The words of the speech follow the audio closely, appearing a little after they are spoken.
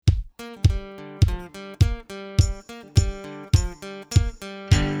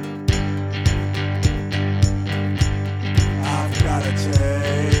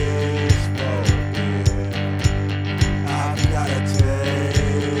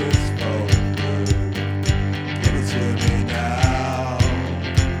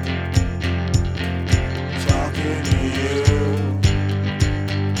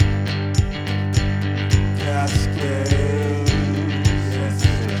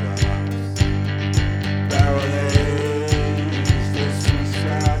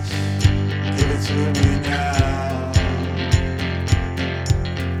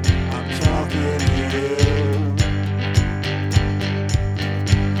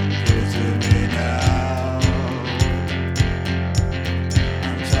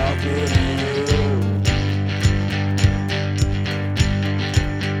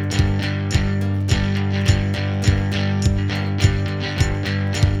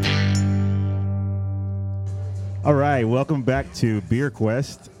All right, welcome back to Beer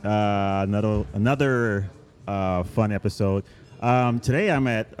Quest. Another fun episode. Today I'm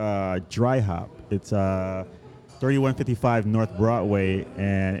at Dry Hop. It's 3155 North Broadway,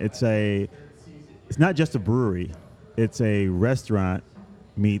 and it's not just a brewery. It's a restaurant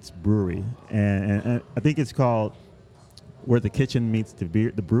meets brewery, and I think it's called where the kitchen meets the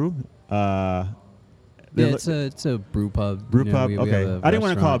brew. It's a brew pub. Brew You know, pub. we Okay, have a I didn't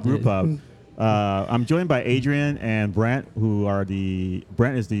want to call it brew restaurant. pub. I'm joined by Adrian and Brant,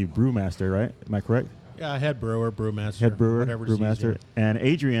 Brant is the brewmaster, right? Am I correct? Yeah, head brewer, brewmaster. Head brewer, whatever's brewmaster, easier. and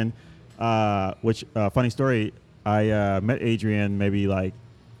Adrian. Funny story. I met Adrian maybe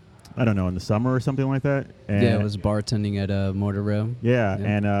I don't know, in the summer or something like that. And Yeah, I was bartending at a Motor Rail. Yeah, Yeah.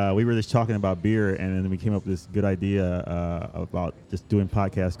 and we were just talking about beer, and then we came up with this good idea about just doing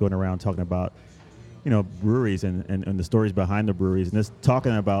podcasts, going around talking about, breweries and the stories behind the breweries, and just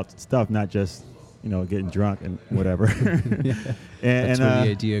talking about stuff, not just, getting drunk and whatever. Yeah. and That's where the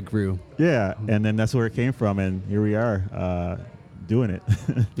idea grew. yeah, and then that's where it came from, and here we are doing it.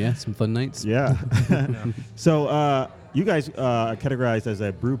 Yeah, some fun nights. Yeah. So you guys are categorized as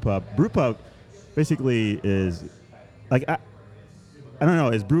a brew pub. Brew pub basically is I don't know,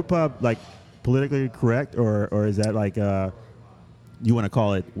 is brew pub politically correct, or is that you want to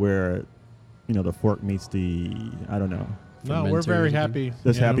call it where the fork meets the, I don't know. No, we're very happy.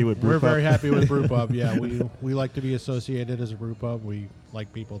 Just you know, happy with brew We're pub? very happy with brew pub. Yeah, we like to be associated as a brew pub. We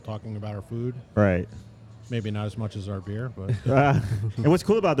like people talking about our food. Right. Maybe not as much as our beer, but And what's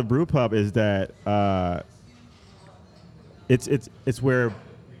cool about the brew pub is that it's where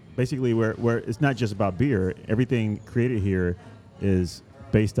basically where it's not just about beer. Everything created here is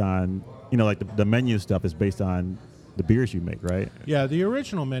based on the menu stuff is based on the beers you make, right? yeah, the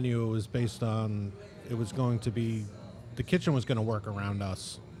original menu was based on the kitchen was going to work around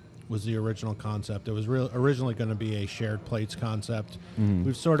us. Was the original concept. It was originally going to be a shared plates concept. Mm-hmm.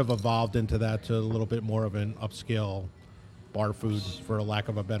 We've sort of evolved into that to a little bit more of an upscale bar food, for a lack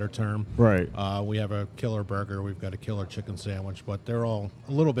of a better term. Right. We have a killer burger. We've got a killer chicken sandwich, but they're all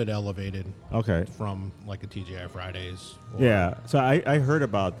a little bit elevated Okay. from like a TGI Fridays. or- Yeah. So I heard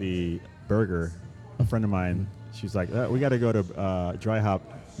about the burger. A friend of mine, she's like, we got to go to Dry Hop.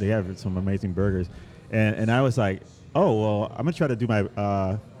 They have some amazing burgers, and I was like, oh well, I'm gonna try to do my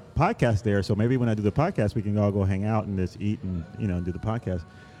podcast there. So maybe when I do the podcast, we can all go hang out and just eat and do the podcast.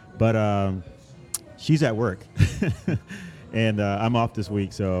 But she's at work, and I'm off this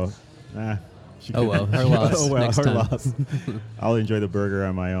week, so. She Oh, well, her loss. Oh well, Next her time. loss. I'll enjoy the burger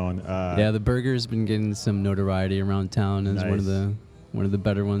on my own. Yeah, the burger's been getting some notoriety around town as one of the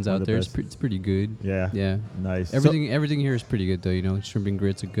better ones One of out the there. best. It's pretty good. Yeah. Yeah. Nice. Everything here is pretty good though. Shrimp and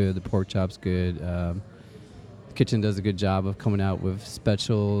grits are good. The pork chop's good. The kitchen does a good job of coming out with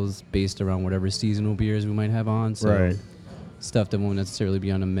specials based around whatever seasonal beers we might have on. So Right. stuff that won't necessarily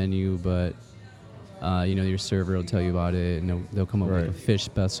be on a menu, but your server will tell you about it, and they'll come up Right. with a fish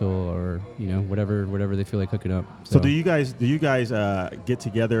special or whatever they feel like cooking up. So do you guys get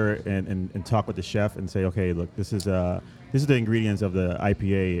together and talk with the chef and say, okay, look, this is the ingredients of the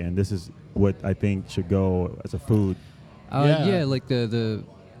IPA, and this is what I think should go as a food. Yeah, like the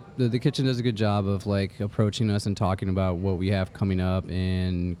kitchen does a good job of approaching us and talking about what we have coming up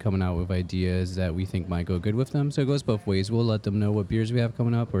and coming out with ideas that we think might go good with them. So it goes both ways. We'll let them know what beers we have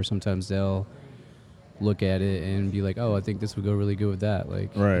coming up, or sometimes they'll look at it and be like, oh, I think this would go really good with that.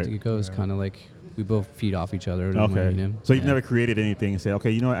 Right. It goes kind of like we both feed off each other. In a Okay. way, So you've Yeah. never created anything and say,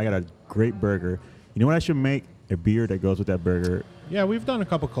 okay, I got a great burger. You know what I should make? A beer that goes with that burger. Yeah, we've done a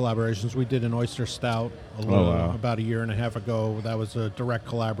couple collaborations. We did an oyster stout wow. about a year and a half ago. That was a direct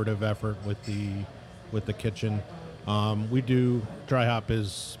collaborative effort with the kitchen. We do Dry Hop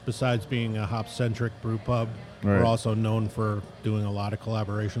is, besides being a hop-centric brew pub, Right. we're also known for doing a lot of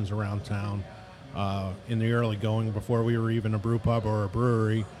collaborations around town. In the early going, before we were even a brew pub or a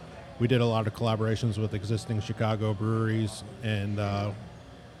brewery, we did a lot of collaborations with existing Chicago breweries, and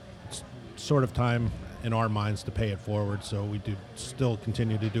it's sort of time in our minds to pay it forward. So we do still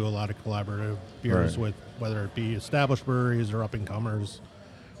continue to do a lot of collaborative beers Right. with whether it be established breweries or up-and-comers.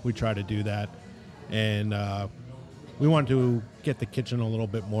 We try to do that. And we wanted to get the kitchen a little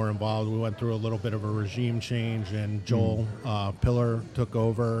bit more involved. We went through a little bit of a regime change, and Joel Pillar took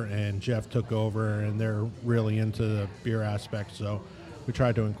over and Jeff took over, and they're really into the beer aspect. So we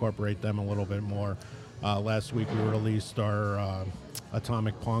tried to incorporate them a little bit more. Last week we released our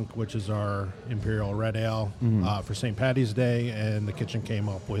Atomic Punk, which is our Imperial Red Ale for St. Paddy's Day, and the kitchen came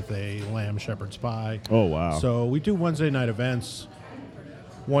up with a lamb shepherd's pie. Oh, wow. So we do Wednesday night events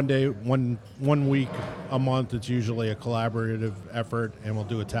one week a month. It's usually a collaborative effort, and we'll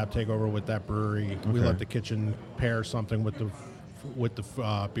do a tap takeover with that brewery. We Okay. let the kitchen pair something with the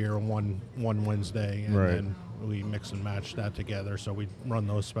beer one Wednesday, and Right. then we mix and match that together. So we run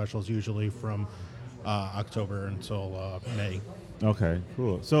those specials usually from October until May. Okay,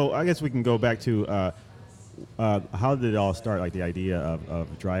 cool. So I guess we can go back to how did it all start, like the idea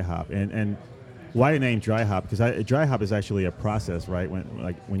of dry hop, and why the name dry hop? Because dry hop is actually a process, right?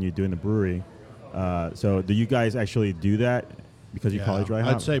 When you're doing the brewery. So do you guys actually do that because you call it dry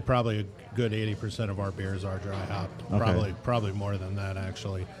hop? I'd say probably a good 80% of our beers are dry hopped. Okay. Probably more than that,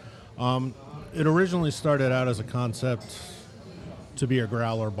 actually. It originally started out as a concept to be a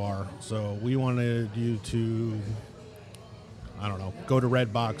growler bar. So we wanted you to, I don't know, go to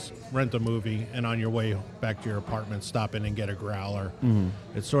Redbox, rent a movie, and on your way back to your apartment, stop in and get a growler. Mm-hmm.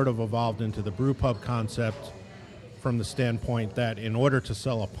 It sort of evolved into the brew pub concept from the standpoint that in order to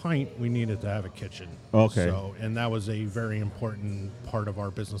sell a pint, we needed to have a kitchen. Okay. So, and that was a very important part of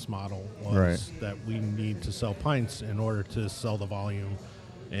our business model was Right. that we need to sell pints in order to sell the volume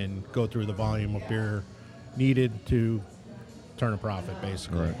and go through the volume of beer needed to turn a profit,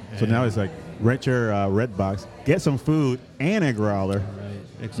 basically. Right. So now it's like rent your red box, get some food and a growler.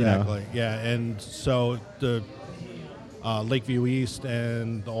 Exactly. Yeah, and so the Lakeview East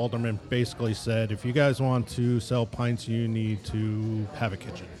and the alderman basically said, if you guys want to sell pints, you need to have a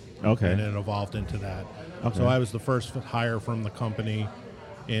kitchen. Okay. And it evolved into that. Okay. So I was the first hire from the company.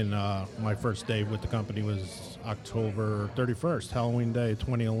 In my first day with the company was October 31st, Halloween Day,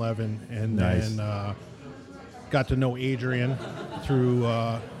 2011, and Nice. then got to know Adrian through.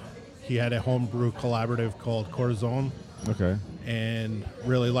 He had a homebrew collaborative called Corazon, Okay. and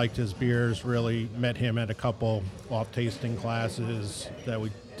really liked his beers. Really met him at a couple off tasting classes that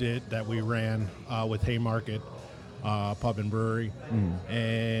we ran with Haymarket Pub and Brewery,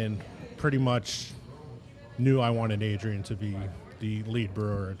 and pretty much knew I wanted Adrian to be the lead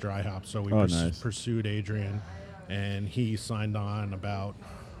brewer at Dry Hop. So we Nice. pursued Adrian, and he signed on about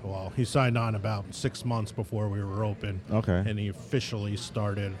 6 months before we were open. Okay. And he officially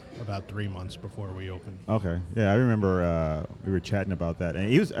started about 3 months before we opened. Okay. Yeah, I remember we were chatting about that,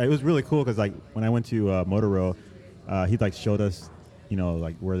 and it was really cool because like when I went to Motorola, he like showed us,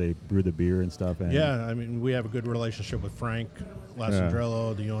 like where they brew the beer and stuff. And Yeah, I mean, we have a good relationship with Frank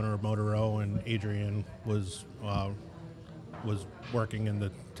Lasandrello, the owner of Motorola, and Adrian was working in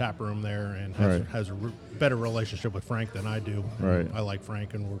the tap room there and Right. has a better relationship with Frank than I do. Right. I like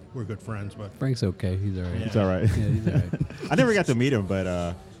Frank, and we're good friends, but Frank's okay. He's all right. Yeah. It's all right. Yeah, he's all right. I never got to meet him, but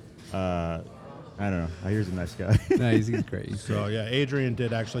I don't know. I hear he's a nice guy. No, he's great. He's so great. yeah, Adrian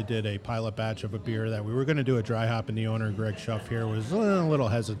did a pilot batch of a beer that we were going to do a dry hop, and the owner Greg Schuff here was a little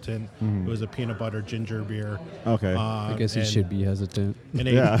hesitant. It was a peanut butter ginger beer. Okay. I guess he should be hesitant. And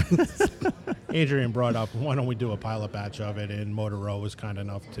Yeah. Adrian brought up, why don't we do a pilot batch of it? And Motorola was kind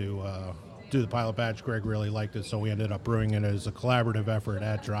enough to do the pilot batch. Greg really liked it, so we ended up brewing it as a collaborative effort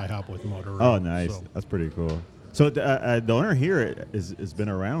at Dry Hop with Motorola. Oh, nice. So, That's pretty cool. So the owner here has been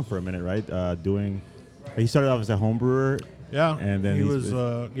around for a minute, right? He started off as a home brewer. yeah, And then he he's- was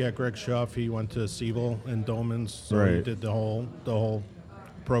Greg Schuff. He went to Siebel and Dolmans, so he Right. did the whole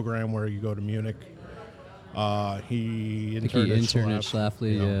program where you go to Munich. He I think interned he at interned at Schlaf,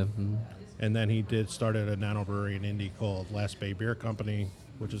 Schlafly, yeah. Mhm. And then he started a nano brewery in Indy called Last Bay Beer Company,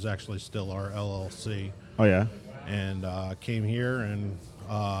 which is actually still our LLC. Oh yeah. And came here and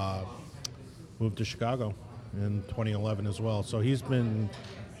moved to Chicago in 2011 as well. So he's been.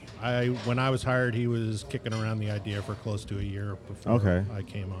 When I was hired, he was kicking around the idea for close to a year before Okay. I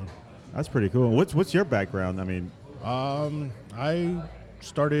came on. That's pretty cool. What's your background? I mean, I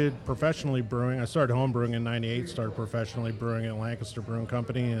started professionally brewing. I started home brewing in '98. Started professionally brewing at Lancaster Brewing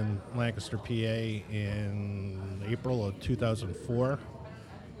Company in Lancaster, PA, in April of 2004.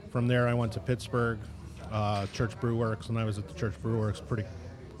 From there, I went to Pittsburgh, Church Brew Works, and I was at the Church Brew Works pretty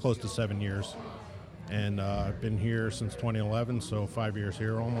close to 7 years. And I've been here since 2011, so 5 years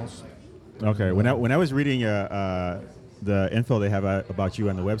here almost. okay. When I was reading the info they have about you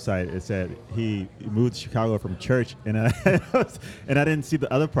on the website, it said he moved to Chicago from church, and I didn't see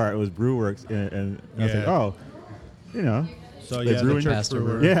the other part. It was Brewworks, and I was like, Yeah. oh, So They yeah, the brewing- Church Pastor Brew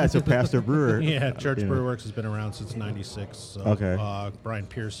Brewer. Works. yeah, it's a pastor brewer. Yeah, Church you know. Brew Works has been around since '96. So, Okay. Brian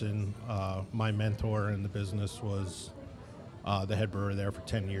Pearson, my mentor in the business, was the head brewer there for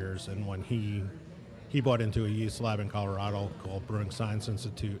 10 years. And when he bought into a yeast lab in Colorado called Brewing Science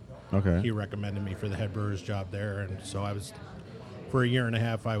Institute, Okay. he recommended me for the head brewer's job there. And so for a year and a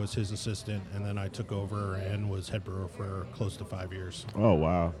half, I was his assistant, and then I took over and was head brewer for close to 5 years. Oh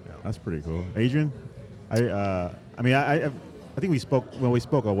wow, Yeah. that's pretty cool. Adrian, I I think we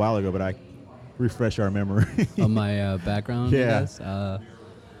spoke a while ago, but I refresh our memory. On my background, Yeah. I guess.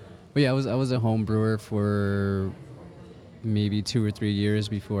 But yeah, I was a home brewer for maybe 2 or 3 years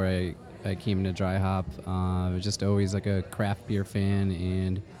before I came to Dry Hop. I was just always like a craft beer fan,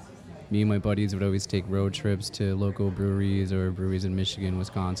 and me and my buddies would always take road trips to local breweries or breweries in Michigan,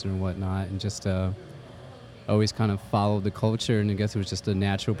 Wisconsin, and whatnot, and just always kind of followed the culture. And I guess it was just a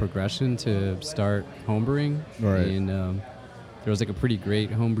natural progression to start homebrewing. Right. And there was like a pretty great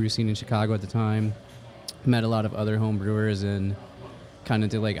homebrew scene in Chicago at the time. Met a lot of other home brewers and kind of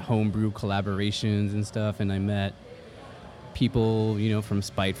did like homebrew collaborations and stuff. And I met people, from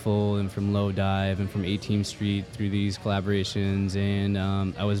Spiteful and from Low Dive and from 18th Street through these collaborations. And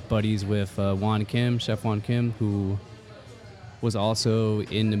I was buddies with Juan Kim, Chef Juan Kim, who was also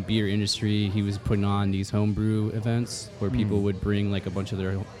in the beer industry. He was putting on these homebrew events where people would bring like a bunch of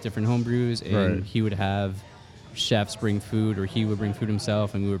their different homebrews, and Right. he would have chefs bring food, or he would bring food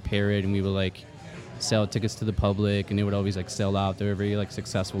himself, and we would pair it, and we would like sell tickets to the public, and they would always like sell out. They were very like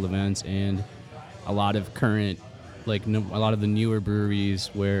successful events, and a lot of current, like a lot of the newer breweries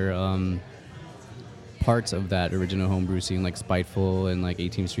where parts of that original homebrew scene, like Spiteful and like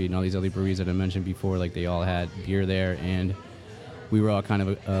 18th Street and all these other breweries that I mentioned before, like they all had beer there, and we were all kind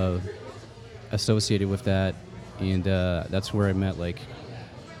of associated with that, and that's where I met like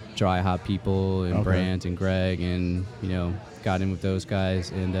Dry Hop people and Okay. Brant and Greg, and got in with those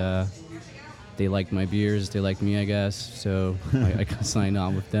guys, and they liked my beers, they liked me, I guess. So I got signed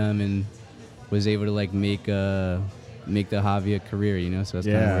on with them and was able to like make the hobby a career, So that's kind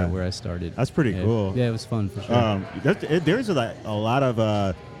Yeah. of where I started. That's pretty Yeah. cool. Yeah, it was fun for sure. There's like a lot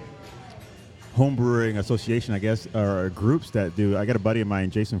of homebrewing association, I guess, or groups that do. I got a buddy of mine,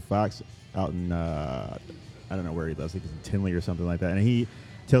 Jason Fox, out in I don't know where he lives. I think it's in Tinley or something like that. And he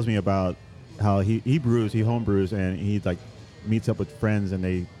tells me about how he brews, he homebrews, and he like meets up with friends and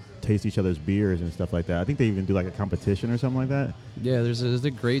they taste each other's beers and stuff like that. I think they even do like a competition or something like that. Yeah, there's a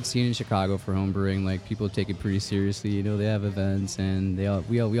great scene in Chicago for homebrewing. Like people take it pretty seriously. They have events, and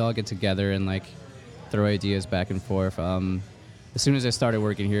we all get together and like throw ideas back and forth. As soon as I started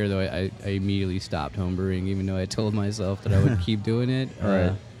working here, though, I immediately stopped homebrewing, even though I told myself that I would keep doing it.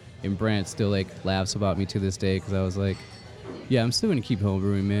 Right. And Brant still like laughs about me to this day, because I was like, yeah, I'm still gonna keep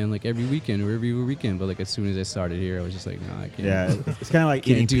homebrewing, man, like every weekend or every weekend. But like as soon as I started here, I was just like, no, I can't. Yeah, it's kind of like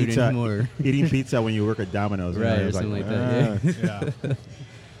Can't eating do it pizza. anymore. Eating pizza when you work at Domino's, Right, or It's something like that, Yeah.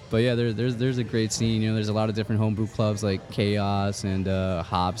 But yeah, there's a great scene. There's a lot of different homebrew clubs like Chaos and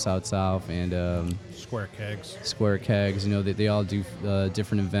Hops out south, and Square Kegs. Square Kegs. They all do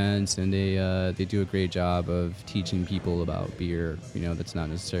different events, and they do a great job of teaching people about beer. That's not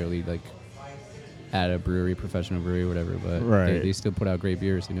necessarily like at a brewery, professional brewery, whatever, but Right. they still put out great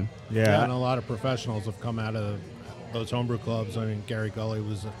beers. Yeah, and a lot of professionals have come out of those homebrew clubs. I mean, Gary Gully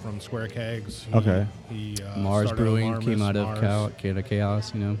was from Square Kegs. Okay. He Mars started Brewing Marmas, came out of Mars.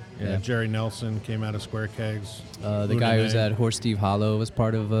 Chaos. Yeah, Jerry Nelson came out of Square Kegs. The guy who's at Horse Steve Hollow was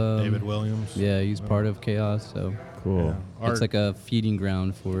part of David Williams. Yeah, he's part of Chaos. So cool. Yeah. it's like a feeding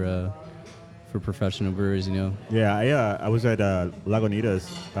ground for professional brewers. Yeah, I was at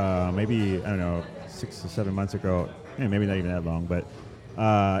Lagunitas maybe, I don't know, 6 or 7 months ago. Maybe not even that long, but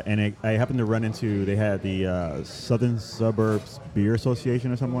and I happened to run into, they had the Southern Suburbs Beer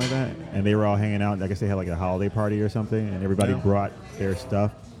Association or something like that, and they were all hanging out. I guess they had like a holiday party or something, and everybody Yeah. brought their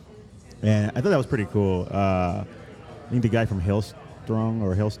stuff. And I thought that was pretty cool. I think the guy from Hailstorm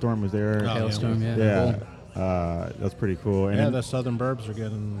was there. Oh, Hailstorm, yeah. Yeah, Cool. that was pretty cool. And Yeah, then- the Southern Burbs are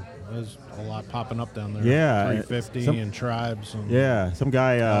getting, there's a lot popping up down there. Yeah, 350 and Tribes. And yeah, some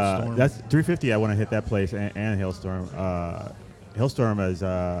guy. Hailstorm. That's 350. I want to hit that place, and Hailstorm. Hailstorm is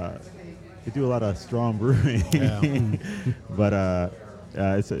they do a lot of strong brewing, Yeah. but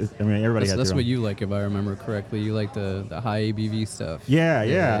it's I mean everybody has That's their what own. you like, if I remember correctly. You like the high ABV stuff. Yeah.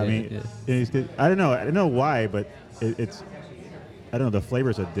 I mean, yeah. It's good. I don't know why, but it's. I don't know. The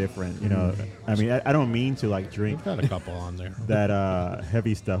flavors are different. I mean, I don't mean to like drink We've got a couple on there. that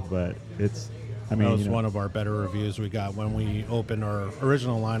heavy stuff, but it's. I mean, That was one of our better reviews we got when we opened our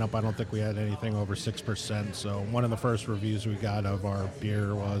original lineup. I don't think we had anything over 6%. So one of the first reviews we got of our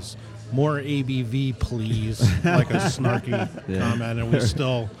beer was "More ABV, please," like a snarky comment, and we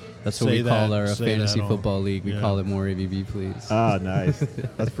still. That's what say we call that- our say fantasy that on- football league. We yeah. call it More ABV, please. Oh, nice.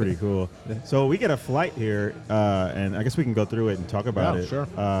 That's pretty cool. So we get a flight here, and I guess we can go through it and talk about Yeah, it. sure.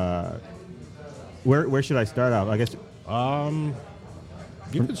 Where should I start off? I guess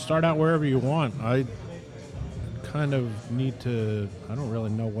You can start out wherever you want. I kind of need to. I don't really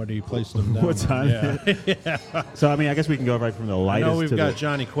know what he placed them down. What's on. on Yeah. So I mean, I guess we can go right from the I lightest know we've to got the,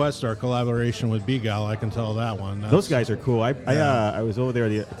 Johnny Quest, our collaboration with Beagle. I can tell that one. those guys are cool. Yeah. I was over there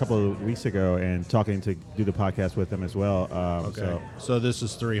a couple of weeks ago and talking to do the podcast with them as well. Okay. So this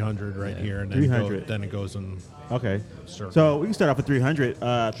is 300 right here, and then 300. then it goes in. Okay. Circle. So we can start off with 300.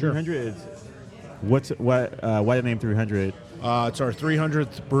 Sure. 300 is why the name 300? It's our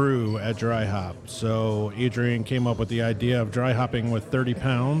 300th brew at Dry Hop. So Adrian came up with the idea of dry hopping with 30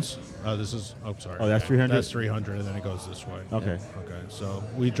 pounds. This is, sorry. Oh, that's 300? That's 300, and then it goes this way. Okay. Okay. So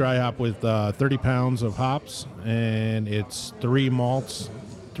we dry hop with 30 pounds of hops, and it's 3 malts,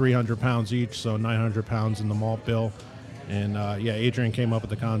 300 pounds each, so 900 pounds in the malt bill. And Adrian came up with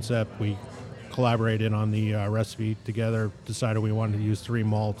the concept. We collaborated on the recipe together, decided we wanted to use 3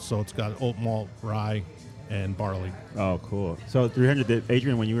 malts, so it's got oat malt, rye, and barley. Oh, cool. So 300,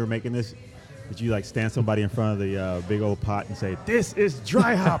 Adrian, when you were making this, did you like stand somebody in front of the big old pot and say, "This is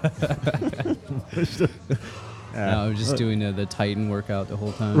dry hop"? No, I was just doing the Titan workout the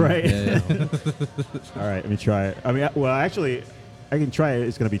whole time. Right. Yeah. All right, let me try it. I mean, well, actually, I can try it.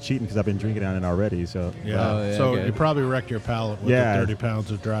 It's going to be cheating because I've been drinking on it already. So Yeah. Oh, yeah, So okay. you probably wrecked your palate with Yeah. the 30 pounds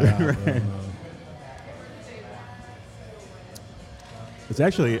of dry hop. it's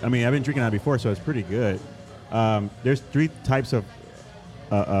actually, I mean, I've been drinking on it before, so it's pretty good. There's 3 types of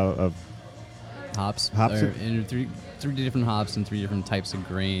Hops. Hops? And three different hops and 3 different types of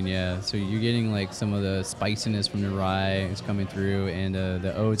grain. Yeah. So you're getting like some of the spiciness from the rye is coming through, and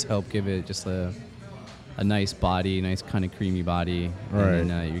the oats help give it just a nice body, nice kind of creamy body. Right. And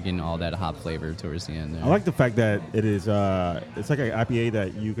then you're getting all that hop flavor towards the end there. I like the fact that it is, it's like an IPA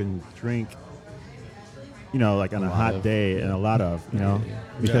that you can drink, you know, like on a lot hot of. day and a lot of, you know,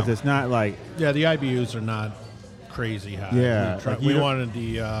 because Yeah. it's not like, Yeah, the IBUs are not crazy high. Yeah, like we you don't- wanted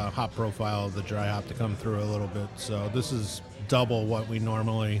the hop profile of the dry hop to come through a little bit. So this is double what we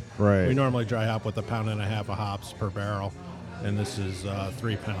normally. Right. We normally dry hop with 1.5 pounds of hops per barrel, and this is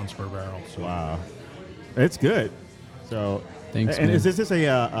 3 pounds per barrel. So wow, it's good. So, Thanks, and man. is this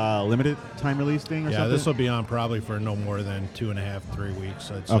a limited time release thing or yeah, something? this will be on probably for no more than 2.5, 3 weeks.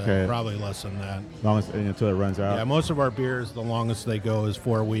 I'd say. Okay. Probably less than that. Long as, until it runs out. Yeah, most of our beers, the longest they go is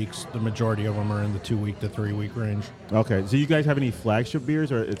 4 weeks. The majority of them are in the 2-week to 3-week range. Okay, so you guys have any flagship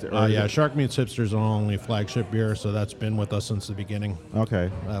beers or? Is Yeah, it- Shark Meats Hipsters are only flagship beer, so that's been with us since the beginning. Okay,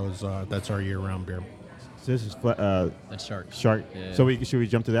 That's our year-round beer. so this is That's shark. Shark. Yeah. So should we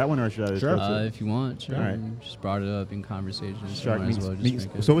jump to that one or should I? Sure. go to- If you want, sure. All right. Just brought it up in conversation. So Shark might as meats. well just meats.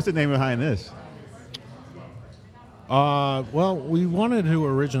 drink it. So what's the name behind this? Well, we wanted to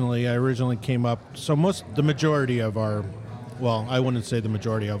originally. I originally came up. So the majority of our, well, I wouldn't say the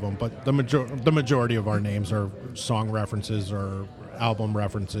majority of them, but the majority of our names are song references or album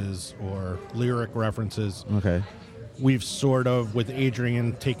references or lyric references. Okay. We've sort of, with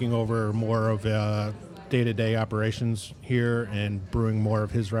Adrian taking over more of day-to-day operations here and brewing more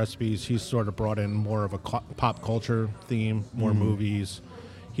of his recipes, he's sort of brought in more of a pop culture theme, more movies.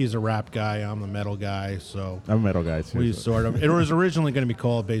 He's a rap guy, I'm a metal guy, so I'm a metal guy too. we so- sort of. It was originally going to be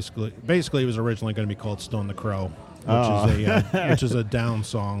called basically. It was originally going to be called Stone the Crow, which Oh. which is a down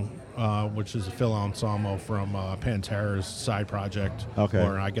song, which is a Phil Anselmo from Pantera's side project. Okay.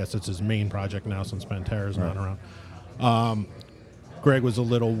 Or I guess it's his main project now since Pantera's not around. Greg was a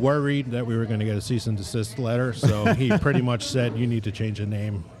little worried that we were going to get a cease and desist letter, so he pretty much said, "You need to change the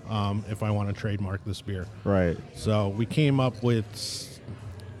name if I want to trademark this beer." Right. So we came up with,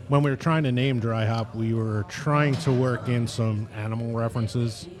 when we were trying to name Dry Hop, we were trying to work in some animal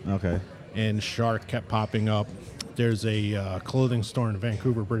references, Okay. and shark kept popping up. There's a clothing store in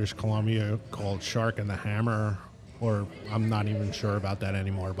Vancouver, British Columbia called Shark and the Hammer, or I'm not even sure about that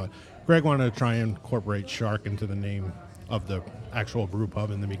anymore, but Greg wanted to try and incorporate shark into the name of the actual brew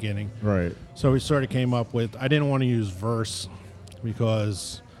pub in the beginning. Right. So we sort of came up with, I didn't want to use Verse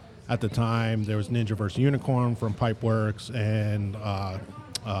because at the time there was Ninja vs. Unicorn from Pipeworks, and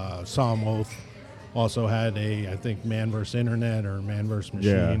Solemn Oath also had I think Man vs. Internet or Man vs.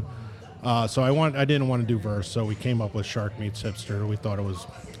 Machine. So I didn't want to do Verse, so we came up with Shark Meets Hipster. We thought it was,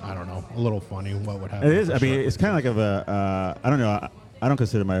 I don't know, a little funny what would happen. It is. with I mean, Shark it's kind of like I don't know. I don't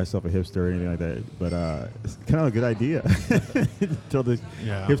consider myself a hipster or anything like that, but it's kind of a good idea. Tell the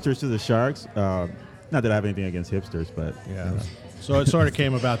Yeah. hipsters to the sharks. Not that I have anything against hipsters, but Yeah. So it sort of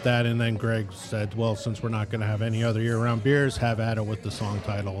came about that, and then Greg said, well, since we're not going to have any other year-round beers, have at it with the song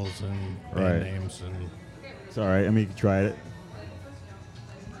titles and band Right. names. And it's all right. I mean, you can try it.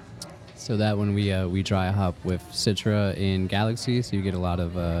 So that one we dry hop with Citra in Galaxy, so you get a lot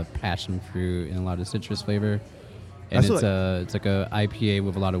of passion fruit and a lot of citrus flavor. And That's it's like a IPA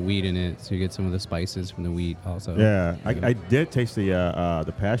with a lot of wheat in it, so you get some of the spices from the wheat also. Yeah, I did taste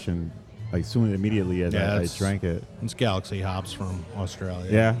the passion like soon immediately as I drank it. It's Galaxy hops from Australia.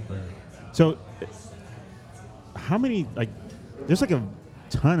 Yeah. So, how many like? There's like a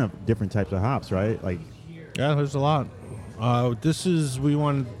ton of different types of hops, right? Like, Yeah, there's a lot. This is that's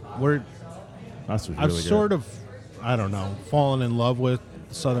really I've good. sort of, I don't know, fallen in love with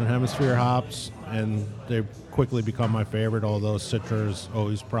Southern Hemisphere hops, and they've quickly become my favorite, although Citra is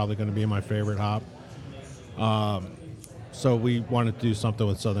always probably going to be my favorite hop. So we wanted to do something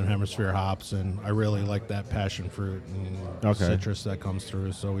with Southern Hemisphere hops, and I really like that passion fruit and citrus that comes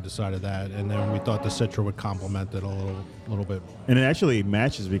through, so we decided that. And then we thought the Citra would complement it a little bit. And it actually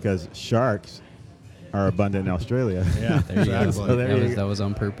matches because sharks are abundant in Australia. Yeah, There you go. exactly. So there you go. That was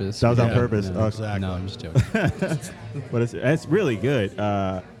on purpose. That was on Yeah, purpose. No, Oh, exactly. no, I'm just joking. but it's really good.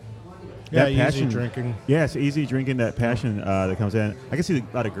 Yeah, That easy passion, drinking. Yeah, it's easy drinking. That passion that comes in. I can see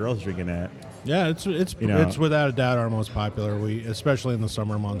a lot of girls drinking that. Yeah, it's You know. it's without a doubt our most popular. We, especially in the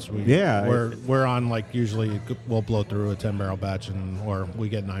summer months, Yeah. we're on like usually we'll blow through a 10-barrel batch, or we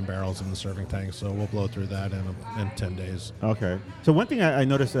get 9 barrels in the serving tank, so we'll blow through that in 10 days. Okay. So one thing I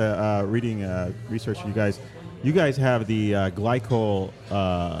noticed reading research, you guys have the glycol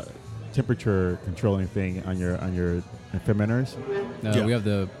temperature controlling thing on your fermenters. No, Yeah. we have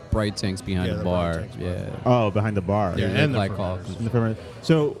the bright tanks behind Yeah, the the bright bar. tanks Yeah. behind Oh, behind the bar. Yeah, the and the glycol. fermenters. In the ferment.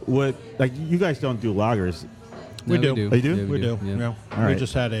 So what? Like you guys don't do lagers. We No, do. Oh, you do? Yeah, We do. Yeah. Yeah. All right. We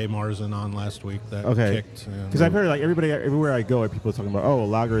just had a Marzen on last week that Okay. kicked. and- Because I've heard like everywhere I go, people talking about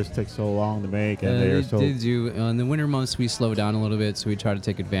lagers take so long to make and they're so. They do. In the winter months, we slow down a little bit, so we try to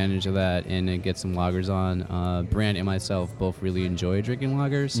take advantage of that and get some lagers on. Brant and myself both really enjoy drinking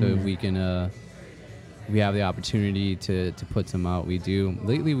lagers, so if we can, we have the opportunity to put some out. We do.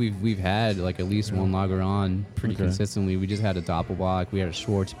 Lately, we've had like at least one lager on pretty Okay. consistently. We just had a Doppelbock, we had a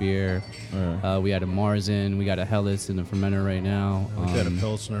Schwarzbier, we had a Marzen, we got a Helles in the fermenter right now. We had a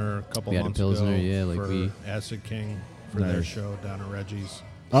Pilsner a couple we had a months Pilsner, ago yeah, like for we- Acid King for their Nice. show down at Reggie's.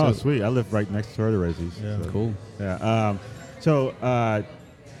 Oh, So- sweet! I live right next door to Rosie's. Yeah. So, Cool. Yeah.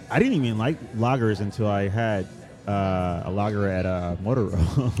 I didn't even like lagers until I had a lager at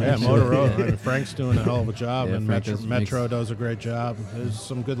Motorola. Yeah, Motorola. I mean, Frank's doing a hell of a job, Yeah, and Frank Metro does a great job. There's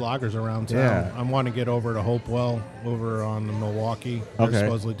some good lagers around town. Yeah. I want to get over to Hopewell over on Milwaukee. They're Okay.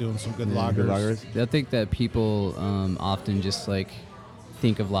 supposedly doing some good Good lagers. lagers. I think that people often just like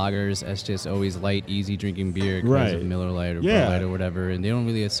think of lagers as just always light, easy drinking beer because Right. of Miller Lite or Yeah. Bud Light or whatever, and they don't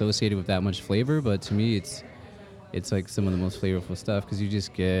really associate it with that much flavor. But to me, it's like some of the most flavorful stuff because you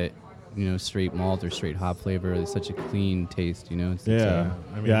just get straight malt or straight hop flavor. It's such a clean taste, It's, Yeah.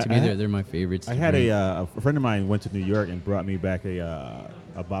 I mean, Yeah, to me, they're my favorites. I to had drink. a friend of mine went to New York and brought me back a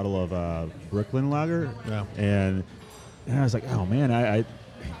bottle of Brooklyn lager. Yeah. And I was like, oh man, I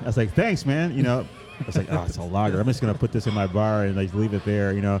was like, thanks, man. I was like, oh, it's a lager. I'm just gonna put this in my bar and like leave it there,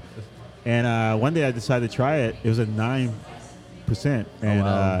 And one day I decided to try it. It was a 9%, and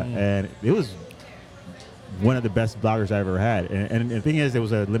wow. and it was one of the best lagers I ever had. And the thing is, it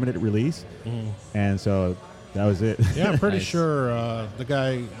was a limited release, and so that was it. Yeah, I'm pretty Nice. sure the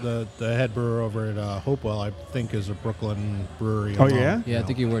guy, the head brewer over at Hopewell, I think is a Brooklyn brewery. Oh, alum, yeah? Yeah, I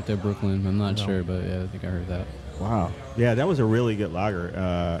think he worked at Brooklyn. I'm not No. sure, but yeah, I think I heard that. Wow. Yeah, that was a really good lager.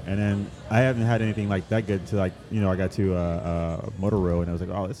 And then I haven't had anything like that good to I got to Motorola and I was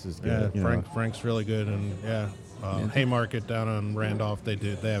like, oh, this is Yeah, good. Frank's really good, and Haymarket down on Randolph, they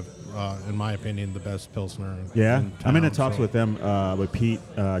have, in my opinion, the best Pilsner. Yeah, I'm in the town, talks so- with them, with Pete,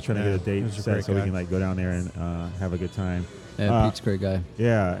 trying to get a date he's a set great so we guy. can go down there and have a good time. Yeah, Pete's a great guy.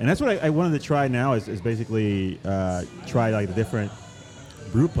 Yeah, and that's what I wanted to try now is basically try the different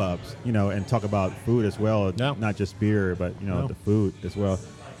brew pubs, and talk about food as well, Yeah. not just beer, but No. the food as well.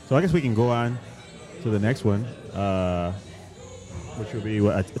 So I guess we can go on to the next one, which will be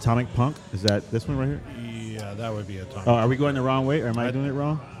Atomic Punk. Is that this one right here? Yeah, that would be a ton. Oh, are we going the wrong way, or am I doing it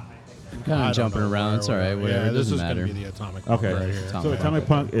wrong? Kind I of don't jumping know around. where It's all right. we're- Whatever. Yeah, It this doesn't is matter. going to be the Atomic Punk Okay, right here. so Atomic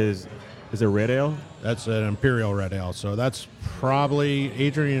Punk is a red ale. That's an Imperial Red Ale. So that's probably,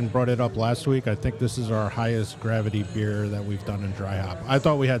 Adrian brought it up last week. I think this is our highest gravity beer that we've done in dry hop. I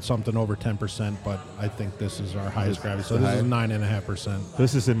thought we had something over 10%, but I think this is our highest gravity. So the this is highest? 9.5%.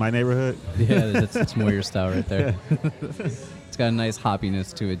 This is in my neighborhood. Yeah, that's more your style right there. It's got a nice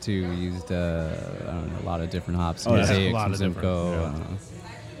hoppiness to it too. We used a lot of different hops. Oh, yeah. Mosaic, A lot some of Simcoe. different,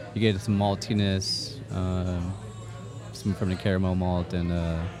 You get some maltiness, some from the caramel malt, and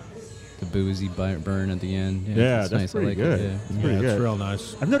the boozy burn at the end. Yeah, it's that's nice. I pretty like good. It, yeah. It's pretty Yeah, good. it's real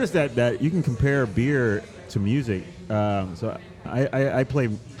nice. I've noticed that you can compare beer to music. So I play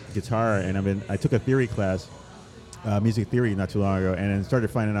guitar, and I took a theory class music theory not too long ago, and then started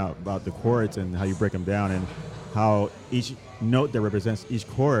finding out about the chords and how you break them down and how each note that represents each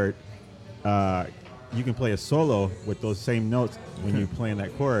chord, you can play a solo with those same notes when you're playing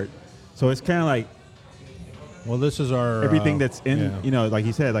that chord. So it's kind of like Well, this is our everything that's in, yeah. you know, like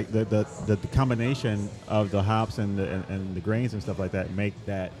you said, like the combination of the hops and the grains and stuff like that make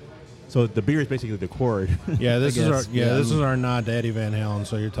that. So the beer is basically the chord. Yeah, this is our guess, yeah. this is our nod to Eddie Van Halen.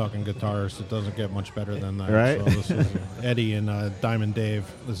 So you're talking guitars. It doesn't get much better than that. Right. So this is Eddie and Diamond Dave.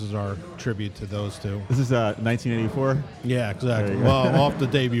 This is our tribute to those two. This is 1984. Yeah, exactly. There you go. Well, off the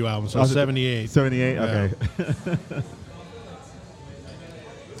debut album, so Oh, is it 78. 78. Yeah. Okay.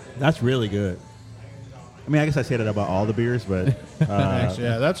 That's really good. I mean, I guess I say that about all the beers, but Actually,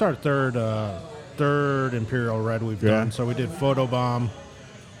 yeah, that's our third Imperial Red we've Yeah. done. So we did Photobomb,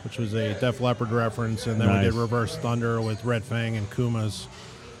 which was a Def Leppard reference, and then we did Nice. Reverse Thunder with Red Fang and Kuma's.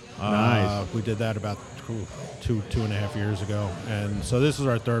 Nice. We did that about two and a half years ago, and so this is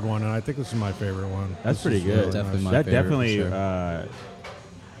our third one, and I think this is my favorite one. that's This pretty is good. really Definitely nice. my That favorite, for definitely sure.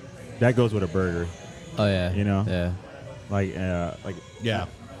 that goes with a burger. Oh yeah. You know? Yeah. Like Yeah.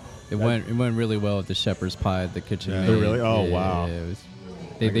 It went really well with the shepherd's pie at the kitchen. Yeah. made. Oh, really? Oh, Yeah, wow. yeah, it was,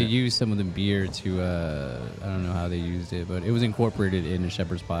 they used some of the beer to I don't know how they used it, but it was incorporated in the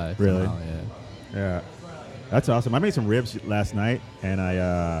shepherd's pie. Really? somehow, yeah. yeah, that's awesome. I made some ribs last night, and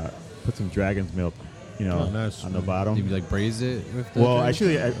I put some dragon's milk, you know, Oh, nice. on the bottom. Did you like braise it with the Well, drink?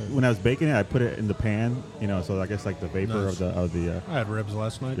 actually, when I was baking it, I put it in the pan, you know, so I guess like the vapor Nice. of the. I had ribs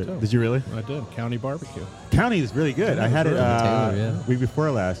last night too. Did you really? I did. County barbecue. County is really good. Yeah, I had it it's really good. Taylor, week before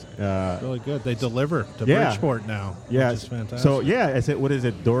last. Really good. They deliver to Yeah. Bridgeport now. Yeah, Which is fantastic. so yeah, is it what is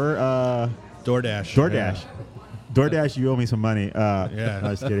it? DoorDash. DoorDash. DoorDash, you owe me some money. Yeah. No,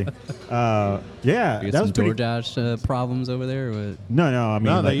 just kidding. Yeah, You got that was some pretty. DoorDash problems over there? Or what? No, I mean,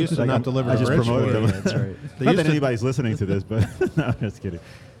 No, they like, used to like not I'm- deliver I to just promoted Bridgeport. them. That's right. They Not used that to- anybody's listening to this, but no, I'm just kidding.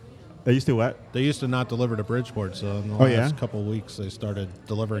 They used to what? They used to not deliver to Bridgeport, so in the Oh, last yeah? couple of weeks they started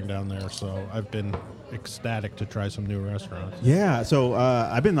delivering down there. So I've been ecstatic to try some new restaurants. Yeah, so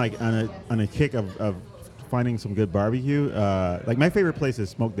I've been like on a kick of finding some good barbecue. Like my favorite place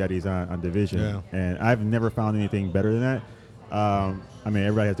is Smoke Daddy's on Division, Yeah. and I've never found anything better than that. I mean,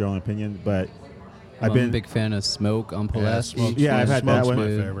 everybody has their own opinion, but I've I'm been a big fan of Smoke on Pulaski. Smoke's yeah, I've had that Smoke's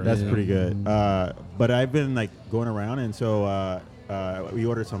one. my favorite. That's Yeah. pretty good. But I've been like going around, and so we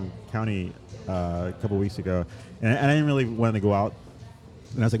ordered some County a couple weeks ago, and I didn't really want to go out.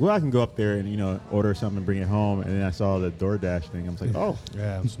 And I was like, well, I can go up there and, you know, order something and bring it home. And then I saw the DoorDash thing. I was like, oh,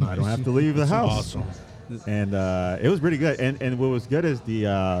 Yeah, it's nice. I don't have to leave the It's house. Awesome. And it was pretty good. And what was good is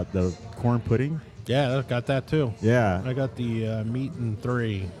the corn pudding. Yeah, I got that too. Yeah, I got the meat and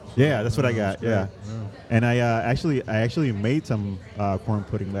 3. yeah, that's what I That's got. Yeah, and I actually made some corn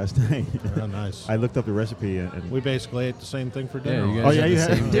pudding last night. Yeah, nice. I looked up the recipe and We basically ate the same thing for Yeah, dinner. you oh guys yeah, had you the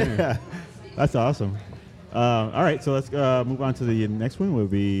had same dinner. yeah, that's awesome. All right, so let's move on to the next one. Will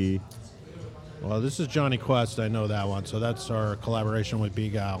be Well, this is Johnny Quest. I know that one. So that's our collaboration with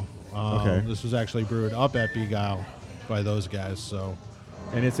Beguile. Okay. This was actually brewed up at Beguile by those guys. So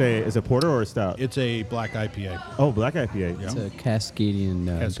and it's a porter or a stout. it's a black IPA. Oh, black IPA. It's a Cascadian.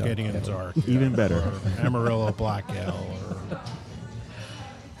 Cascadian dark. Dark. Even better. Or Amarillo Black Ale. Or,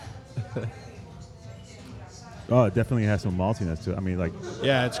 Oh, it definitely has some maltiness to it. I mean, like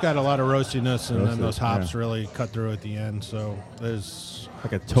yeah, it's got a lot of roastiness, and then Roasted, those hops yeah. really cut through at the end. So there's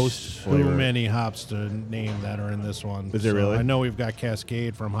a toast too flavor. many hops to name that are in this one. Is there So really? I know we've got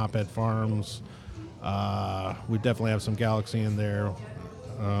Cascade from Hophead Farms. We definitely have some Galaxy in there,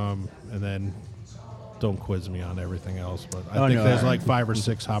 and then don't quiz me on everything else, but I Oh, think no, there's I- like 5 or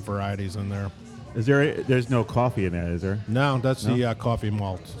 6 hop varieties in there. There's no coffee in that, is there? No, that's No? the coffee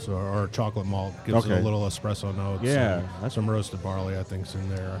malt or chocolate malt. Gives it Okay. a little espresso notes. Yeah, and that's- some roasted barley I think's in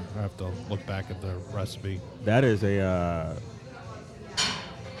there. I have to look back at the recipe. That is a.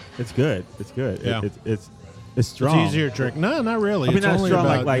 It's good. It's good. Yeah. It's strong. It's easier to drink. No, not really. I mean, It's not only strong.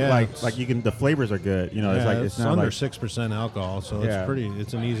 about, yeah, it's- Like you can. The flavors are good. You know, it's yeah, like it's it's not under like 6% alcohol, so Yeah.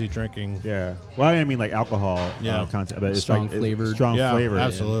 it's an easy drinking. yeah. Well, I mean like alcohol Yeah. content, but it's Strong like flavored. strong Yeah, flavor.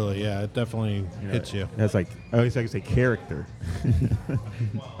 absolutely. Yeah, it definitely You know, hits you. That's like I guess I could say character,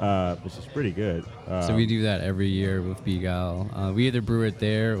 which is pretty good. So we do that every year with Beguile. We either brew it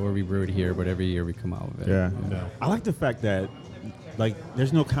there or we brew it here, but every year we come out with it. Yeah. Yeah. I like the fact that like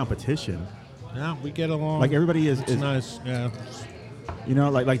there's no competition. Yeah, we get along. Like everybody is It's nice. Yeah. you know,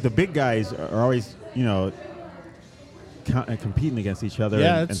 like the big guys are always, you know, competing against each other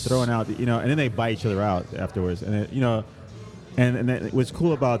Yeah, and it's- throwing out, you know, and then they buy each other out afterwards. And it, you know, and then what's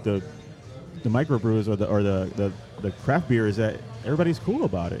cool about the microbrews or the the craft beer is that everybody's cool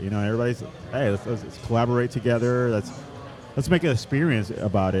about it. You know, everybody's, hey, let's collaborate together. Let's make an experience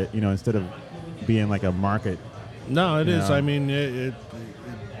about it. You know, instead of being like a market. No, it is. Yeah. I mean, it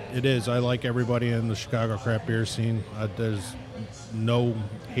is. I like everybody in the Chicago craft beer scene. There's no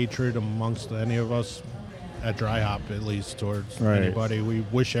hatred amongst any of us at Dry Hop, at least, towards Right. anybody. We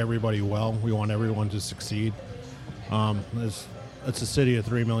wish everybody well. We want everyone to succeed. It's a city of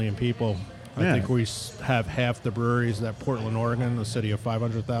 3 million people. I Yeah. think we have half the breweries that Portland, Oregon, the city of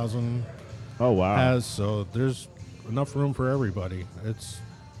 500,000, Oh wow. has. So there's enough room for everybody.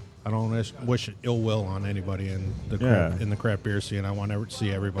 I don't wish ill will on anybody in the craft beer scene. I want to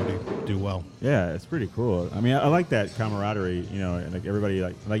see everybody do well. Yeah, it's pretty cool. I mean, I like that camaraderie. You know, and like everybody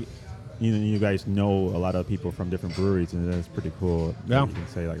like. You guys know a lot of people from different breweries, and that's pretty cool. Yeah. You can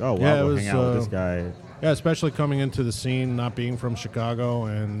say like, oh, wow, Yeah, it we'll was, hang out with this guy. Yeah, especially coming into the scene, not being from Chicago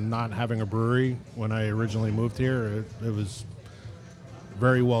and not having a brewery when I originally moved here. It was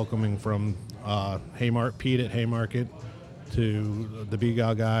very welcoming from Pete at Haymarket to the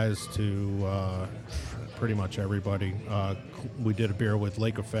Beagle guys to pretty much everybody. We did a beer with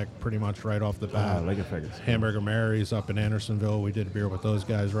Lake Effect pretty much right off the bat. Lake Effect is Hamburger Mary's up in Andersonville. We did a beer with those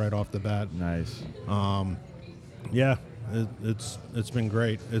guys right off the bat. nice. Yeah, it's been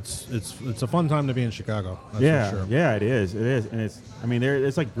great. It's a fun time to be in Chicago. That's Yeah, for sure. yeah, it is, and it's. I mean,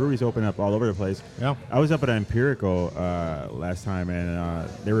 it's like breweries open up all over the place. Yeah. I was up at Empirical last time, and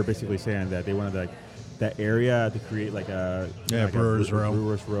they were basically saying that they wanted like that area to create like a Brewers Row.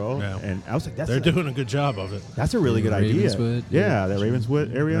 Brewers Row, Yeah. and I was like, They're doing a good job of it. that's a really good idea. Ravenswood, Yeah, yeah. that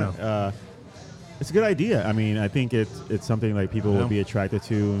Ravenswood area. It's a good idea. I mean, I think it's something like people will Yeah. be attracted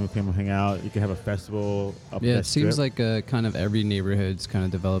to and come hang out. You can have a festival up Yeah, that it seems strip. like kind of every neighborhood's kind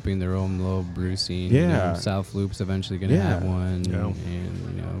of developing their own little brew scene. You Yeah. know, South Loop's eventually going to Yeah. have one, Yeah.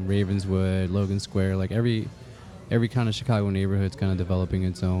 and you know, Ravenswood, Logan Square, like every kind of Chicago neighborhood's kind of developing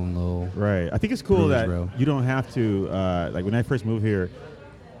its own little. Right. I think it's cool Brewers that Row. you don't have to, like when I first moved here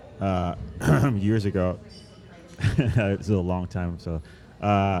years ago, it's a long time, so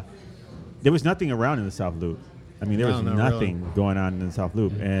there was nothing around in the South Loop. I mean, there No, was not nothing really. going on in the South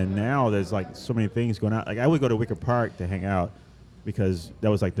Loop. And now there's like so many things going on. Like I would go to Wicker Park to hang out because that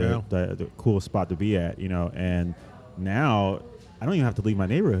was like the coolest spot to be at, you know. And now I don't even have to leave my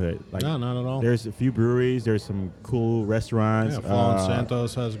neighborhood. Like, No, not at all. There's a few breweries. There's some cool restaurants. Yeah, Fallen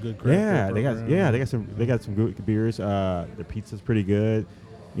Santos has a good craft Yeah, beer program. they got some good beers. Their pizza's pretty good,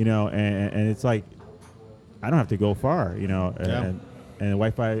 you know, and it's like I don't have to go far, you know. Yeah. And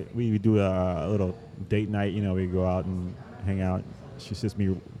Wi-Fi, we do a little date night, you know. We go out and hang out. She sits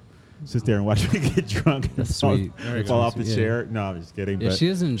there and watch me get drunk and That's fall, sweet. There you fall go. off the Yeah. chair. No, I'm just kidding. Yeah, but she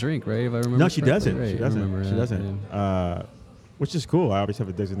doesn't drink, right? If I remember. no, she correctly, doesn't. right? She I doesn't. remember She that, doesn't. yeah. Which is cool. I always have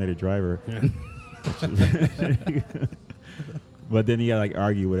a designated driver. Yeah. But then you gotta like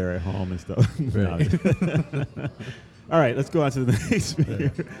argue with her at home and stuff. Right. All right, let's go on to the next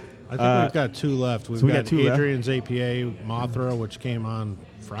beer. I think we've got two left. We've so we got got two left? Adrian's APA Mothra, which came on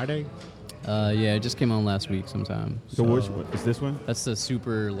Friday. Yeah, it just came on last week sometime. So which one is this one? That's the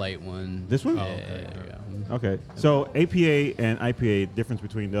super light one. This one? Yeah, Oh, okay. yeah. Okay. So APA and IPA, difference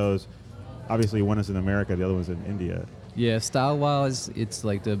between those. Obviously, one is in America, the other one's in India. Yeah, style-wise, it's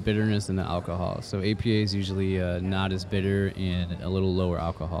like the bitterness and the alcohol. So APA is usually not as bitter and a little lower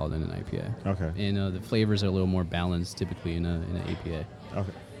alcohol than an IPA. Okay. And the flavors are a little more balanced typically in an APA.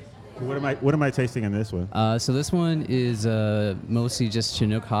 Okay. What am I tasting in this one? So this one is mostly just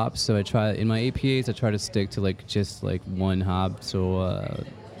Chinook hops. So in my APAs, I try to stick to like just like one hop, so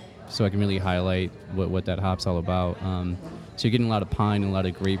I can really highlight what that hop's all about. So you're getting a lot of pine and a lot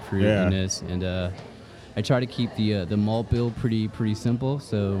of grapefruit Yeah. in this, and I try to keep the malt bill pretty simple.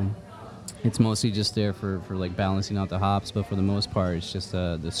 So it's mostly just there for like balancing out the hops, but for the most part, it's just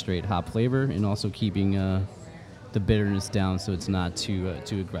the straight hop flavor and also keeping the bitterness down so it's not too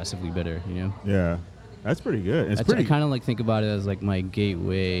aggressively bitter, you know. Yeah, that's pretty good. It's I pretty. kind of like think about it as like my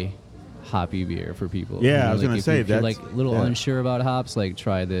gateway hoppy beer for people. Yeah, You know, I was like gonna if say if you're that's- like a little yeah. unsure about hops, like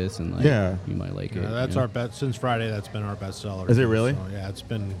try this and like Yeah. you might like it. Yeah, that's you know? our best since Friday. That's been our best seller. Is it really? So, yeah, it's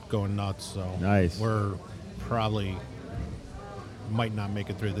been going nuts. So Nice. We're probably might not make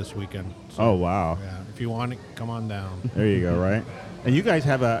it through this weekend. So, Oh wow. yeah, if you want it, come on down. There you go. Right. And you guys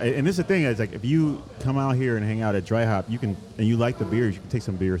have and this is the thing is like if you come out here and hang out at Dry Hop, and you like the beers, you can take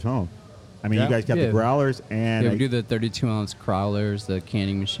some beers home. I mean, Yeah. you guys got Yeah. the growlers and Yeah, we do the 32-ounce growlers, the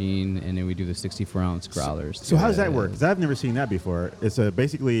canning machine, and then we do the 64-ounce growlers. So how does that Yeah. work? Because I've never seen that before. It's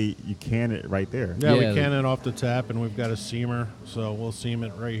basically you can it right there. Yeah, Yeah, we can it off the tap, and we've got a seamer, so we'll seam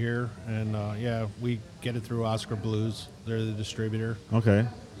it right here. And yeah, we get it through Oscar Blues. They're the distributor, Okay.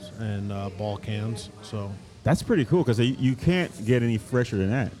 and ball cans. So That's pretty cool because you can't get any fresher than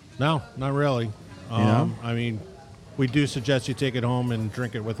that. No, not really. know? I mean, we do suggest you take it home and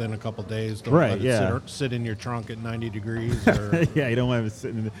drink it within a couple days. Don't Right, let it yeah. sit in your trunk at 90 degrees. Or, Yeah, you don't want to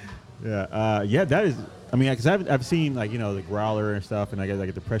sit in the, yeah, that is, I mean, because I've seen, like, the growler and stuff, and I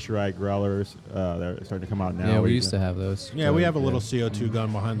get the pressurized growlers that are starting to come out now. Yeah, where we you used can- to have those. yeah, we have a little Yeah. CO2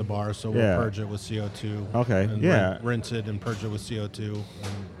 gun behind the bar, so we'll Yeah. purge it with CO2. Okay, and yeah. Rinse it and purge it with CO2.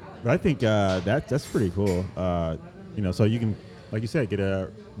 And But I think that's pretty cool. So you can, like you said, get a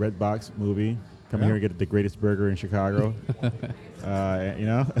Red Box movie, come Yeah. here and get the greatest burger in Chicago.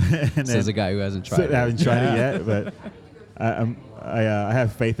 And Says a guy who hasn't tried I haven't it. tried it yet, but I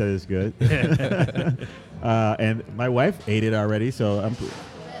have faith that it's good. And my wife ate it already, so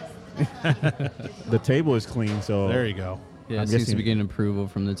the table is clean. So there you go. Yeah, I'm it seems to guessing- be getting approval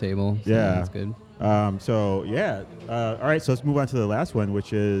from the table. So Yeah. that's good. So yeah. All right, so let's move on to the last one,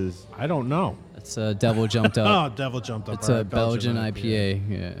 which is I don't know. It's Devil Jumped Oh, Up. Devil jumped up. It's All a right, Belgian IPA.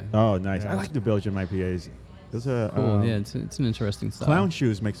 Yeah. oh nice. I Yeah. like the Belgian IPAs. Those are Cool. Yeah, it's an interesting style. Clown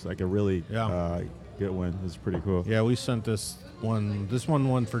Shoes makes like a really Yeah. good one. It's pretty cool. Yeah, we sent this one. This one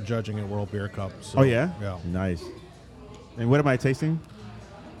won for judging at World Beer Cup. So, Oh yeah. Yeah. Nice. And what am I tasting?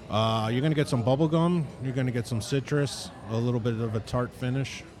 You're gonna get some bubble gum. You're gonna get some citrus. A little bit of a tart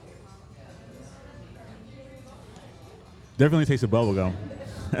finish. Definitely tastes of bubble gum.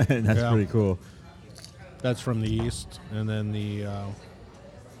 And that's Yeah. pretty cool. That's from the yeast, and then the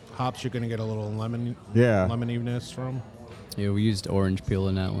hops. You're gonna get a little Yeah. lemoniness from. Yeah, we used orange peel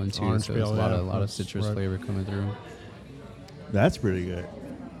in that one too. Orange so it's peel, a lot yeah, of that's citrus right. flavor coming through. That's pretty good.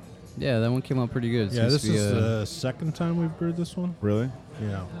 Yeah, that one came out pretty good. It Yeah, seems this to be is a- the second time we've brewed this one. Really?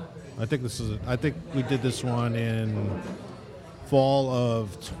 Yeah, I think this is. I think we did this one in fall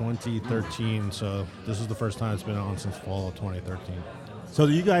of 2013. So this is the first time it's been on since fall of 2013. So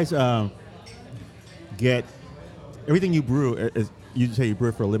do you guys get everything you brew? You say you brew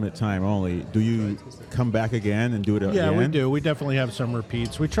it for a limited time only. Do you come back again and do it again? Yeah, we do. We definitely have some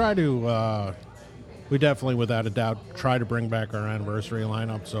repeats. We try to. We definitely, without a doubt, try to bring back our anniversary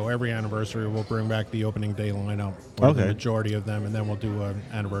lineup. So every anniversary, we'll bring back the opening day lineup, or the Okay. majority of them, and then we'll do an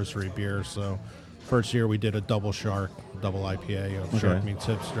anniversary beer. So first year we did a double IPA of Shark Okay. Meets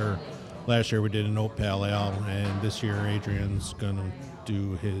Hipster. Last year we did an oat pale ale, and this year Adrian's gonna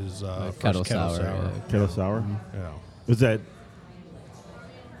do his first kettle sour, yeah. Kettle sour. Yeah. Was that?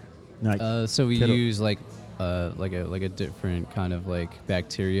 Like, So we kettle- use like a different kind of like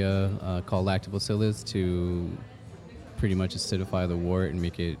bacteria called lactobacillus to pretty much acidify the wort and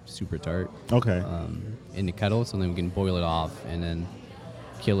make it super tart okay. in the kettle. So then we can boil it off and then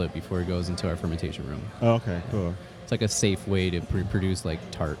kill it before it goes into our fermentation room. Oh, okay. Cool. It's like a safe way to produce like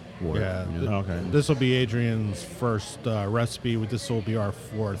tart wort. Yeah, you know? Okay. This will be Adrian's first recipe. This will be our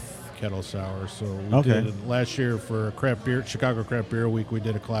fourth kettle sour. So we Okay. did last year for Chicago Craft Beer Week. We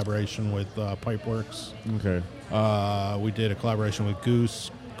did a collaboration with Pipeworks. Okay. We did a collaboration with Goose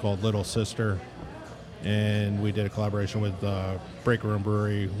called Little Sister, and we did a collaboration with Breaker Room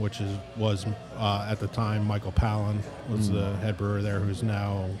Brewery, which was at the time Michael Palin was the head brewer there, who's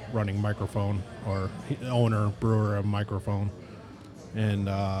now running Microphone, or owner brewer of Microphone. And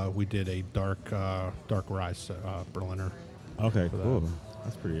we did a dark rye Berliner. Okay. Cool.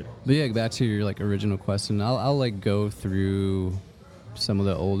 That's pretty good. But yeah, back to your like original question. I'll like go through some of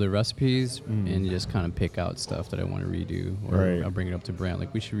the older recipes and just kind of pick out stuff that I want to redo, or Right. I'll bring it up to Brant.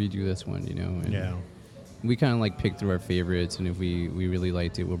 Like we should redo this one, you know. And Yeah. we kind of like pick through our favorites, and if we really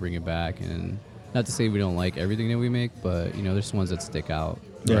liked it, we'll bring it back. And not to say we don't like everything that we make, but you know, there's ones that stick out.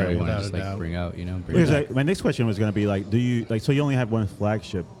 Yeah, that we want without to just a like doubt. bring out, you know. Bring Because back. my next question was going to be like, do you like? So you only have one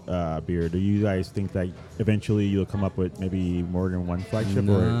flagship beer. Do you guys think that eventually you'll come up with maybe more than one flagship?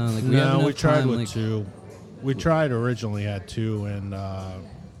 Or Nah, like, we have No, we enough tried time, with like- two. We tried originally had two, and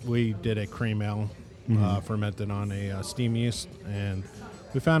we did a cream ale fermented on a steam yeast, and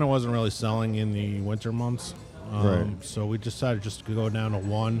we found it wasn't really selling in the winter months. Right. So we decided just to go down to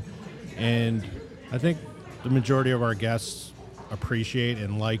one, and I think the majority of our guests appreciate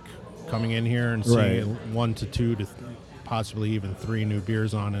and like coming in here and seeing Right. 1 to 2 to possibly even 3 new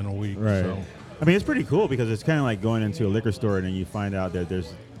beers on in a week. Right. So. I mean, it's pretty cool because it's kind of like going into a liquor store and then you find out that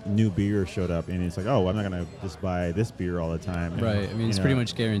there's new beer showed up, and it's like, oh, I'm not gonna just buy this beer all the time. And, Right. I mean, it's you pretty know,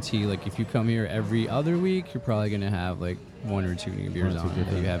 much guaranteed. Like, if you come here every other week, you're probably gonna have like 1 or 2 new beers One or two on that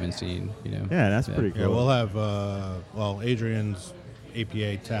different- you haven't seen. You know. Yeah, that's pretty cool. Yeah, we'll have, Adrian's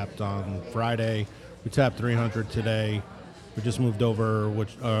APA tapped on Friday. We tapped 300 today. We just moved over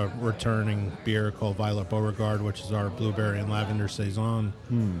returning beer called Violet Beauregard, which is our blueberry and lavender saison.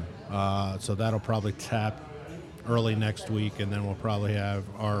 So that'll probably tap early next week, and then we'll probably have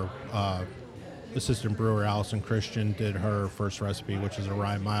our assistant brewer Allison Christian did her first recipe, which is a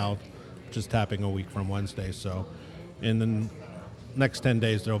rye mild, which is tapping a week from Wednesday. So in the next 10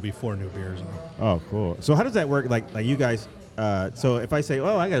 days, there will be 4 new beers. Oh, cool. So how does that work? Like you guys. So if I say,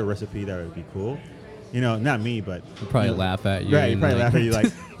 "Oh, I got a recipe that would be cool," not me, but We'll probably laugh at you. right? You and, probably like, laugh at you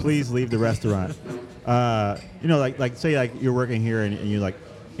like, "Please leave the restaurant." Like say like you're working here and you're like,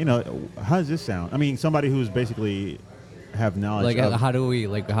 how does this sound? I mean, somebody who's basically have knowledge. Like of, how do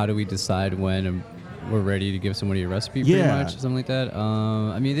we decide when we're ready to give somebody a recipe? Pretty Yeah. much, something like that.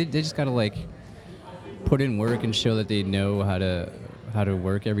 I mean, they just gotta like put in work and show that they know how to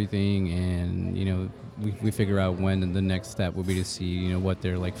work everything, and we figure out when the next step will be to see what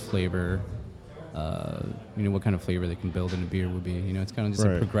their like flavor, what kind of flavor they can build in a beer would be. It's kind of just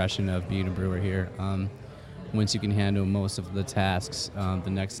Right. a progression of being a brewer here. Once you can handle most of the tasks, the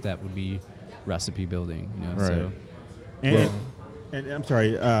next step would be recipe building. Right. So. and I'm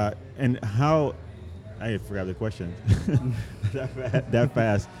sorry. And how? I forgot the question. that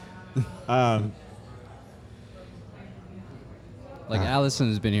fast. Like Allison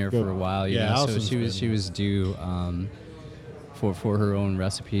has been here Go. for a while, Yeah, so Allison's she was due for her own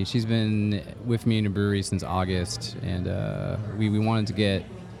recipe. She's been with me in the brewery since August, and we wanted to get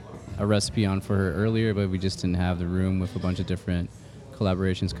a recipe on for her earlier, but we just didn't have the room with a bunch of different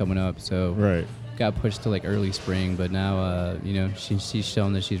collaborations coming up. So Right. got pushed to like early spring, but now she's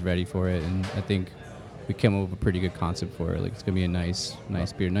shown that she's ready for it, and I think we came up with a pretty good concept for it. Like it's gonna be a nice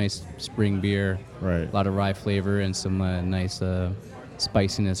beer, nice spring beer. Right. A lot of rye flavor and some nice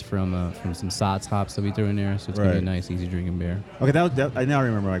spiciness from some Sots hops that we threw in there. So it's gonna be a Right. nice, easy drinking beer. Okay, I now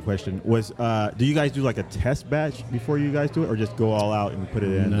remember my question. Was do you guys do like a test batch before you guys do it, or just go all out and put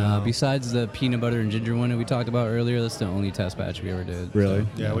it in? No. Besides the peanut butter and ginger one that we talked about earlier, that's the only test batch we ever did. Really? So,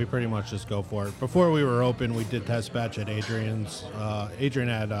 Yeah, we pretty much just go for it. Before we were open, we did test batch at Adrian's. Adrian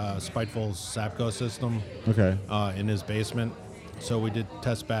had Spiteful's Sapco system Okay. in his basement. So we did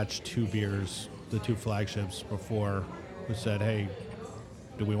test batch 2 beers, the 2 flagships, before we said, hey,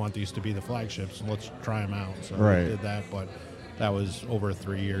 do we want these to be the flagships? Let's try them out. So Right. we did that, but that was over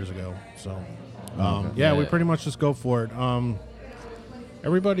 3 years ago. So, Okay. yeah, we Yeah. pretty much just go for it.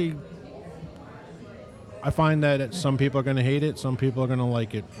 Everybody, I find that some people are going to hate it, some people are going to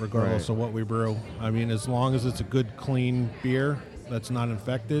like it, regardless Right. of what we brew. I mean, as long as it's a good, clean beer that's not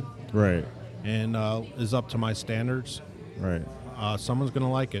infected Right. and is up to my standards, Right. someone's going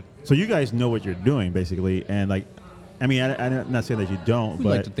to like it. So you guys know what you're doing, basically, and like, I mean, I'm not saying that you don't, We'd but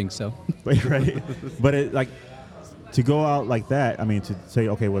like to think so. but right. But it like to go out like that. I mean, to say,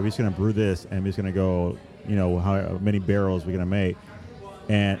 okay, well, we're just gonna brew this, and we're just gonna go, how many barrels we're gonna make.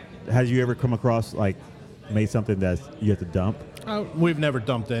 And has you ever come across like made something that you have to dump? We've never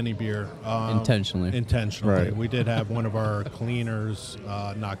dumped any beer. Intentionally. Intentionally. Right. We did have one of our cleaners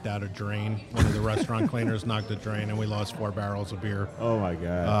knocked out a drain. One of the restaurant cleaners knocked a drain, and we lost 4 barrels of beer. Oh my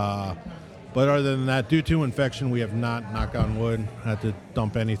god. But other than that, due to infection, we have not, knock on wood, had to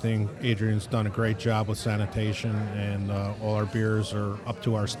dump anything. Adrian's done a great job with sanitation, and all our beers are up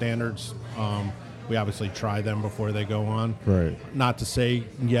to our standards. We obviously try them before they go on. Right. Not to say,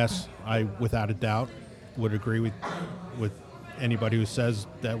 yes, I without a doubt would agree with anybody who says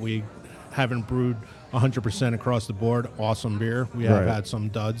that we haven't brewed 100% across the board awesome beer. We have Right. had some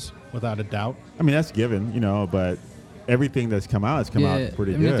duds, without a doubt. I mean, that's given, but everything that's come out has come out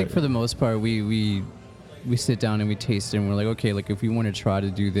pretty I mean, good. I think for the most part, we sit down and we taste it, and we're like, okay, like if we want to try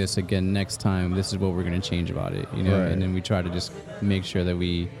to do this again next time, this is what we're going to change about it, Right. And then we try to just make sure that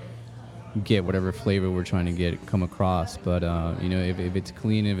we get whatever flavor we're trying to get come across. But if it's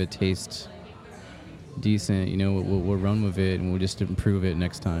clean, if it tastes decent, we'll run with it, and we'll just improve it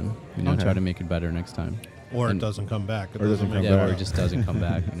next time. Okay. Try to make it better next time. Or And- it doesn't come back. It Or it doesn't make come it Yeah, back. or it just doesn't come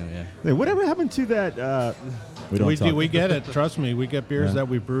back. Yeah. Hey, whatever happened to that? We get it. Trust me, we get beers Yeah. that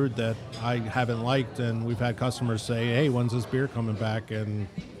we brewed that I haven't liked, and we've had customers say, "Hey, when's this beer coming back?" And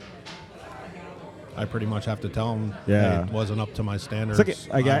I pretty much have to tell them, Yeah. hey, it wasn't up to my standards. It's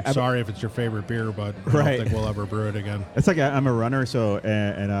like, I'm sorry if it's your favorite beer, but I Right. don't think we'll ever brew it again. It's like I'm a runner, so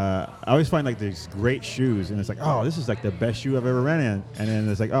and I always find like these great shoes, and it's like, oh, this is like the best shoe I've ever ran in, and then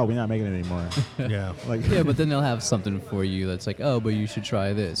it's like, oh, we're not making it anymore. Yeah. Like, Yeah, but then they'll have something for you that's like, oh, but you should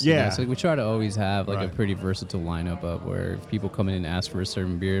try this. Yeah. So we try to always have like a Right. pretty versatile lineup of where if people come in and ask for a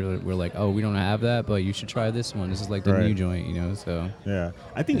certain beer, we're like, oh, we don't have that, but you should try this one. This is like the Right. new joint, So yeah,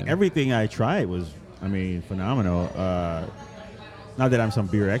 I think Yeah. everything I tried was, phenomenal. Not that I'm some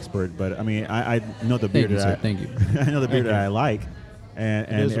beer expert, but I mean, I know the beer thank you, that sir. I Thank you. I know the beer Thank that you. I like, and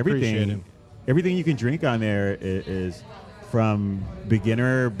is everything appreciated. everything you can drink on there is from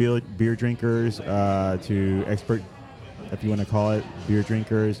beginner beer drinkers to expert if you want to call it, beer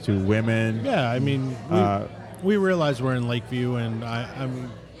drinkers to women. Yeah, I mean, we realize we're in Lakeview, and I mean,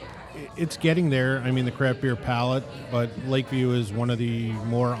 it's getting there. I mean, the craft beer palate, but Lakeview is one of the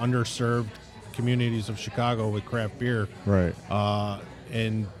more underserved communities of Chicago with craft beer. Right.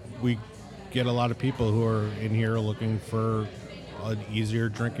 And we get a lot of people who are in here looking for an easier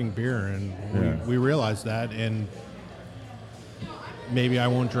drinking beer, and we realize that. And maybe I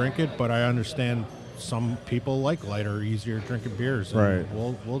won't drink it, but I understand some people like lighter, easier drinking beers. And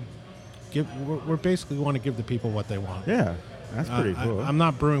Right. we're basically want to give the people what they want. Yeah, that's pretty cool. I'm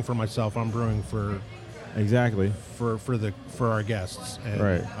not brewing for myself. I'm brewing for exactly. for our guests. And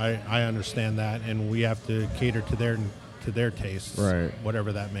Right. I understand that, and we have to cater to their tastes, Right.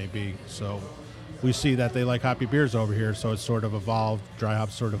 whatever that may be. So we see that they like hoppy beers over here, so it's sort of evolved. Dry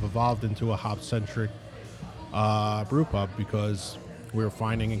Hop sort of evolved into a hop-centric brew pub, because we were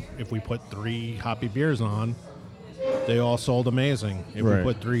finding if we put 3 hoppy beers on, they all sold amazing. If Right.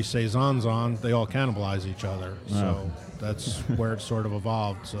 we put 3 saisons on, they all cannibalize each other. So that's where it sort of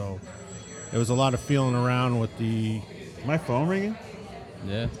evolved. So it was a lot of feeling around with the. My phone ringing?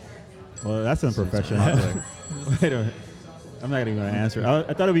 Yeah. Well, that's unprofessional. Wait a minute. I'm not even going to answer.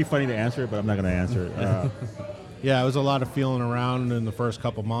 I thought it'd be funny to answer it, but I'm not going to answer it. Yeah, it was a lot of feeling around in the first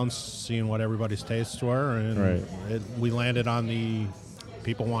couple months, seeing what everybody's tastes were, and Right. we landed on the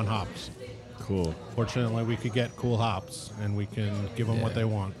people want hops. Cool. Fortunately, we could get cool hops, and we can give them what they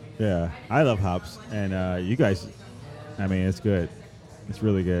want. Yeah, I love hops, and you guys, I mean, it's good. It's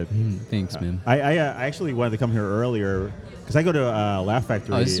really good. Thanks, man. I actually wanted to come here earlier because I go to Laugh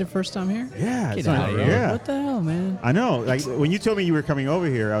Factory. Oh, is this your first time here? Yeah, Get it's out not- of here. yeah. What the hell, man? I know. Like when you told me you were coming over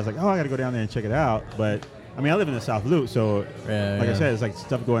here, I was like, oh, I got to go down there and check it out. But I mean, I live in the South Loop, so Yeah, like I yeah. said, it's like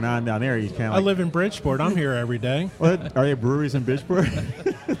stuff going on down there. You can't. I Like, live in Bridgeport. I'm here every day. What? Are there breweries in Bridgeport?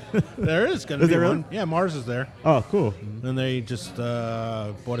 There is going to Is be there one. really? Yeah, Mars is there. Oh, cool. And they just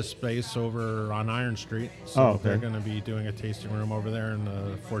bought a space over on Iron Street. So Oh, okay. they're going to be doing a tasting room over there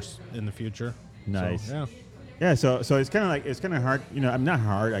in the future. Nice. So, yeah. Yeah, so it's kind of hard, you know. I'm not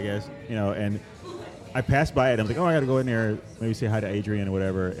hard, I guess, you know. And I passed by it. I'm like, oh, I got to go in there, maybe say hi to Adrian or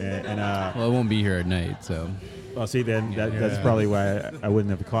whatever. And Well, I won't be here at night, so. well, see, then that's Yeah. probably why I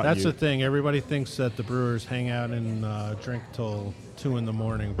wouldn't have caught That's you. the thing. Everybody thinks that the brewers hang out and drink till 2 in the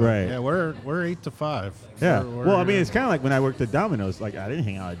morning. But Right. Yeah, we're 8 to 5. Yeah. We're- Well, I mean, we're- it's kind of like when I worked at Domino's. Like, I didn't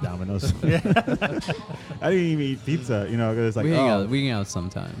hang out at Domino's. I didn't even eat pizza, you know, because it's like, we oh, hang out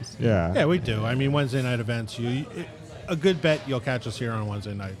sometimes. yeah. Yeah, we do. I mean, Wednesday night events. A good bet you'll catch us here on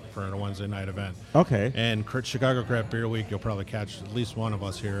Wednesday night for a Wednesday night event. Okay. And Chicago Craft Beer Week, you'll probably catch at least one of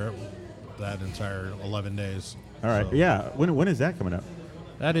us here that entire 11 days. All right. So Yeah. When is that coming up?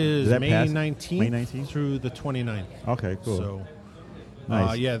 That is Is that May past 19th, May 19th? through the 29th. Okay. Cool. So,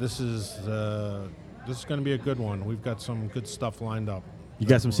 Nice. yeah, this is going to be a good one. We've got some good stuff lined up. You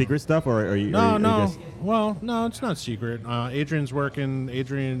got some secret stuff, or are you? No, are you no. just- Well, no, it's not secret. Adrian's working.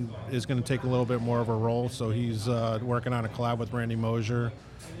 Adrian is going to take a little bit more of a role, so he's working on a collab with Randy Mosier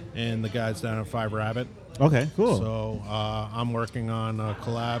and the guys down at Five Rabbit. Okay. Cool. So I'm working on a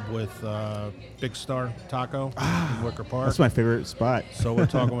collab with Big Star Taco in Wicker Park. That's my favorite spot. So we're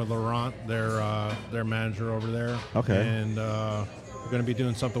talking with Laurent, their manager over there. Okay. And we're going to be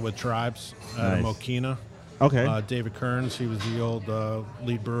doing something with Tribes out Nice. of Mokina. Okay. David Kearns, he was the old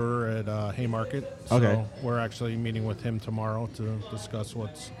lead brewer at Haymarket. So Okay. we're actually meeting with him tomorrow to discuss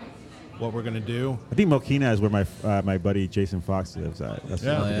what we're going to do. I think Mokina is where my buddy Jason Fox lives. That's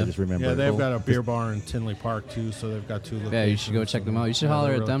Yeah. I just remember. Yeah, they've Cool. got a beer bar in Tinley Park too, so they've got 2 locations. Yeah, you should go check them out. You should Yeah,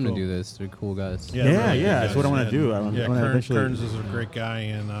 holler they're at them really to cool. do this. They're cool guys. Yeah, really yeah, good that's what I guys. wanna do. I'm Yeah, gonna eventually- Kearns is a great guy,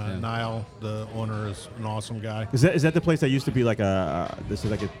 and Niall, the owner, is an awesome guy. Is that the place that used to be like this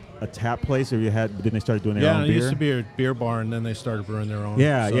is like a tap place, or you had? But then they started doing their Yeah, own it beer. used to be a beer bar, and then they started brewing their own.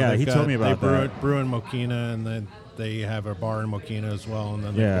 Yeah, yeah, they've he told me about they brew that. brew in Mokina, and then they have a bar in Mokina as well, and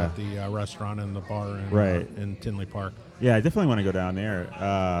then Yeah. they've got the restaurant and the bar Right. in Tinley Park. Yeah, I definitely want to go down there.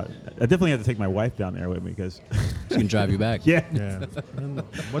 I definitely have to take my wife down there with me because, She can drive you back. yeah, Yeah. And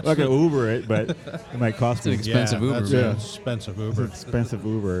what's I can the- Uber it, but it might cost me. It's expensive Uber, That's man. an expensive Uber. Expensive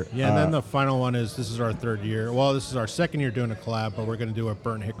Uber. Yeah, and then the final one is this is our 3rd year. Well, this is our 2nd year doing a collab, but we're going to do a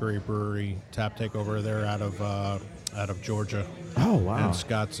Burnt Hickory Brewery tap takeover there out of Georgia. oh wow, And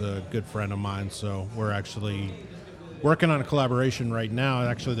Scott's a good friend of mine, so we're actually working on a collaboration right now.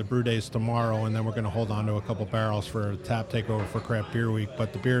 Actually, the brew day is tomorrow, and then we're going to hold on to a couple barrels for a tap takeover for Craft Beer Week.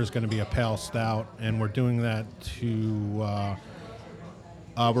 But the beer is going to be a pale stout, and we're doing that to.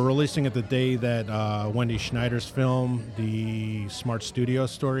 We're releasing it the day that Wendy Schneider's film, The Smart Studio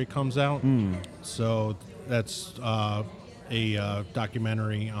Story, comes out. So that's a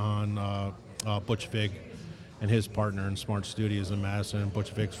documentary on Butch Vig and his partner in Smart Studios in Madison,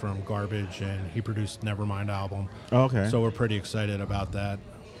 Butch Vix from Garbage, and he produced Nevermind album. Oh, okay. So we're pretty excited about that.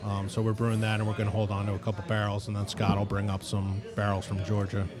 So we're brewing that, and we're going to hold on to a couple barrels, and then Scott will bring up some barrels from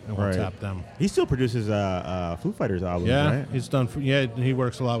Georgia, and we'll Right. tap them. He still produces Foo Fighters albums, Yeah, right? he's done. He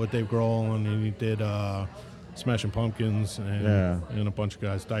works a lot with Dave Grohl, and he did Smashing Pumpkins, and a bunch of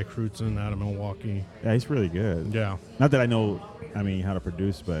guys, Die Crutzen out of Milwaukee. Yeah, he's really good. Yeah, Not that I know, how to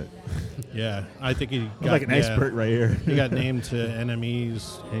produce, but yeah. I think he I'm got like an expert right here. He got named to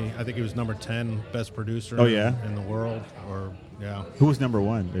NME's. I think he was number 10 best producer. Oh, yeah? in the world, or yeah. Who was number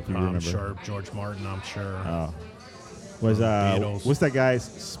one, if you I'm remember? sure George Martin. I'm sure. Oh. Was Beatles. what's that guy's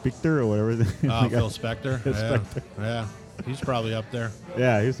Spector or whatever? The guy- Phil Spector. Phil Yeah. Spector. Yeah, he's probably up there.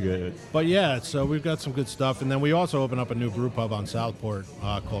 Yeah, he was good. But yeah, so we've got some good stuff, and then we also opened up a new brew pub on Southport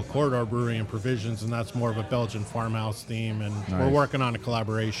called Corridor Brewery and Provisions, and that's more of a Belgian farmhouse theme. And we're Nice. working on a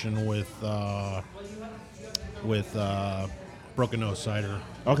collaboration with Broken Nose Cider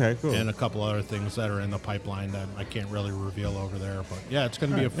Okay, cool. and a couple other things that are in the pipeline that I can't really reveal over there. But yeah, it's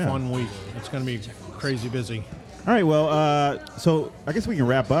going to be a Alright, yeah. fun week. It's going to be crazy busy. All right, well, so I guess we can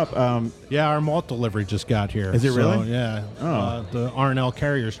wrap up. Yeah, our malt delivery just got here. Is it So, really? Yeah. Oh. The R&L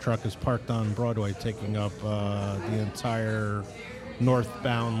Carriers truck is parked on Broadway, taking up the entire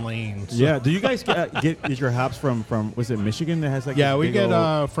northbound lane. So- Yeah, do you guys get your hops from was it Michigan that has like Yeah, this we big get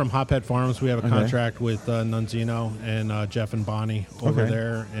old- from Hophead Farms. We have a Okay. contract with Nunzino and Jeff and Bonnie over Okay.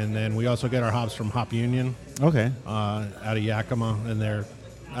 there. And then we also get our hops from Hop Union Okay, out of Yakima, and they're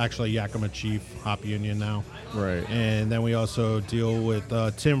actually Yakima Chief Hop Union now. right. And then we also deal with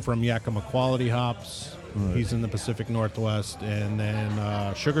Tim from Yakima Quality Hops. Right. He's in the Pacific Northwest. And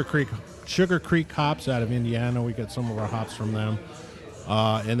then Sugar Creek Hops out of Indiana. We get some of our hops from them.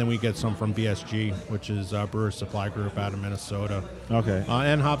 And then we get some from BSG, which is Brewer Supply Group out of Minnesota. Okay.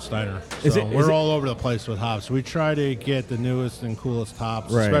 And Hopsteiner. Is So it- is we're it- all over the place with hops. We try to get the newest and coolest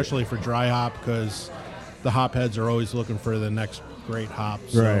hops, Right. especially for dry hop, because the hop heads are always looking for the next great hop.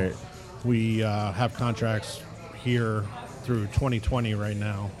 So Right. we have contracts here through 2020 right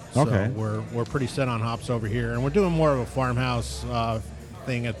now. So Okay. we're pretty set on hops over here, and we're doing more of a farmhouse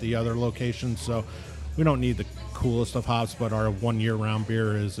thing at the other locations. So we don't need the coolest of hops, but our 1 year round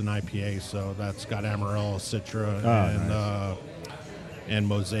beer is an IPA, so that's got Amarillo, Citra, and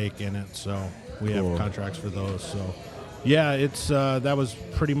Mosaic in it. So we Cool. have contracts for those. So yeah, it's that was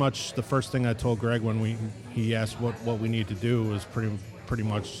pretty much the first thing I told Greg when he asked what we need to do was pretty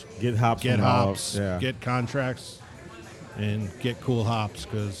much Get hops. get from all- hops, Yeah. get contracts, and get cool hops,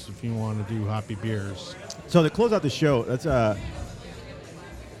 because if you want to do hoppy beers. So to close out the show, let's I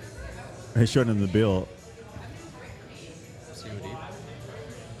showed him the bill. COD.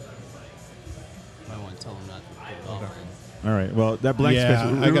 I want to tell them not to put it off. All right. Well, that blank Yeah,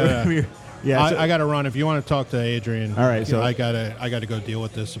 space. I gotta- yeah. so- I got to run. If you want to talk to Adrian, All right, so- I gotta go deal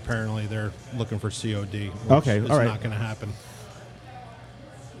with this. Apparently, they're looking for COD. Which Okay, is all right. not going to happen.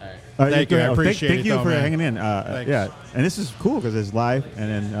 go Thank you, I ahead. appreciate thank it, you though, for man. hanging in. Thanks. Yeah, and this is cool because it's live,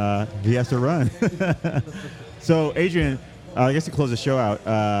 and then he has to run. So, Adrian, I guess to close the show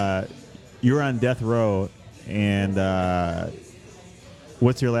out, you're on death row, and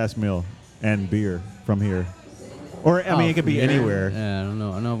what's your last meal and beer from here? Or I mean, it could be From here? anywhere. Yeah, I don't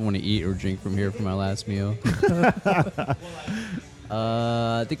know. I don't know if I want to eat or drink from here for my last meal.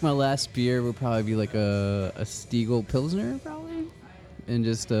 I think my last beer would probably be like a Stiegel Pilsner, probably. And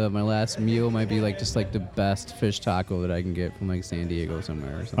just my last meal might be like just like the best fish taco that I can get from like San Diego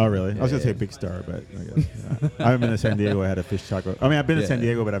somewhere or something. Oh, really? I was gonna Yeah. say Big Star, but I guess I haven't been to San Diego. I had a fish taco. I mean, I've been to Yeah. San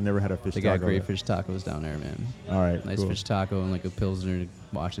Diego, but I've never had a fish They taco. got great fish tacos down there, man. All right, Nice cool. fish taco and like a Pilsner to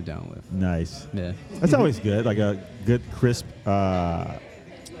wash it down with. Nice. Yeah. That's always good. Like a good crisp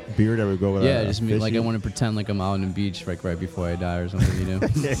beer that would go with. Yeah, a just like I fishy. want to pretend like I'm out on the beach like right before I die or something, you know?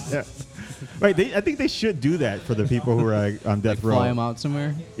 Yeah. Right. I think they should do that for the people who are on death row. Fly them out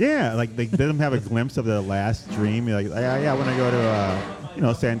somewhere. Yeah, like they let them have a glimpse of the last dream. You're like, yeah, I want to go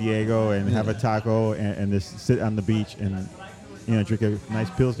to San Diego and have a taco and just sit on the beach and drink a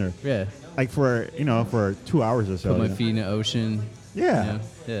nice pilsner. Yeah. Like for 2 hours or so. Put my you know? feet in the ocean. Yeah.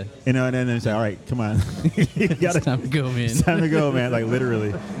 Yeah. And then they say, all right, come on, you gotta, It's time to go, man. it's time to go, man. Like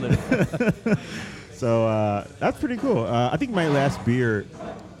literally. So that's pretty cool. I think my last beer,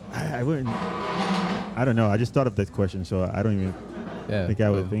 I wouldn't. I don't know. I just thought of that question, so I don't even Yeah. think I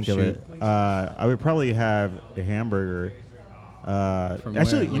would Oh, think of shoot. it. I would probably have a hamburger. From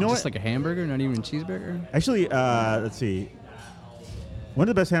Actually, where? you know Just what? like a hamburger, not even a cheeseburger? Actually, let's see. One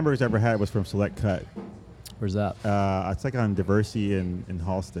of the best hamburgers I ever had was from Select Cut. Where's that? It's like on Diversity in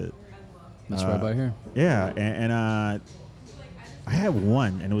Halstead. That's right by here. Yeah, and I had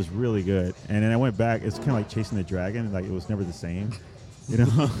one, and it was really good. And then I went back. It's kind of like chasing the dragon. Like, it was never the same, you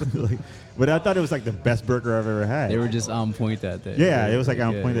know? Like, but I thought it was like the best burger I've ever had. They were just on point that day. Yeah, it was like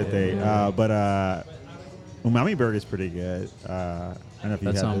on Yeah, point that yeah, day. yeah. But Umami Burger is pretty good. I don't know if you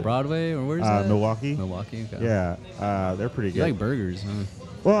That's had on it. Broadway, or where's that? Milwaukee. Milwaukee, okay. Yeah, they're pretty good. You like burgers, huh?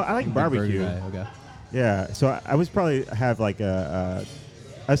 Well, I like Big barbecue. burger guy, okay. Yeah, so I would probably have like I'd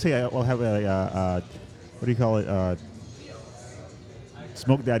say I'll have a what do you call it?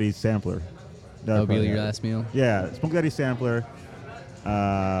 Smoke Daddy's sampler. That'll be your last meal? Yeah, Smoke Daddy sampler.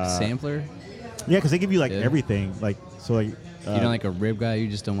 Sampler? Yeah, because they give you like Yeah. everything. Like so, like You don't like a rib guy? You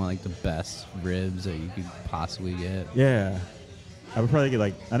just don't want like the best ribs that you could possibly get? yeah. I would probably get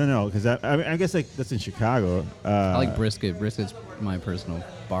like I don't know because I guess like that's in Chicago. I like brisket. Brisket's my personal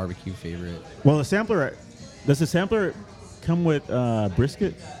barbecue favorite. Well, the sampler does the sampler come with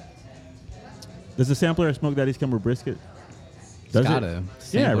brisket? Does the sampler at Smoke Daddy's come with brisket? Does gotta. Yeah,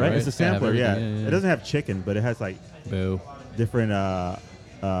 Sampler, right. right? It's a It's gotta have sampler. Yeah. everything. Yeah, yeah. It doesn't have chicken, but it has like Boo. different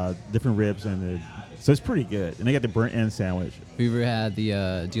different ribs and so it's pretty good. And they got the burnt end sandwich. Have you ever had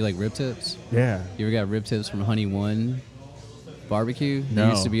the, do you like rib tips? Yeah. You ever got rib tips from Honey One Barbecue? No. They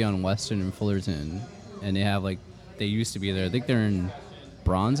used to be on Western and Fullerton. And they used to be there. I think they're in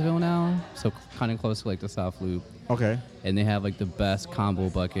Bronzeville now. So kind of close to like the South Loop. Okay. And they have like the best combo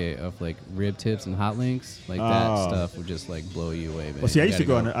bucket of like rib tips and hot links. Like Oh. that stuff would just like blow you away, man. Well, see, I You used to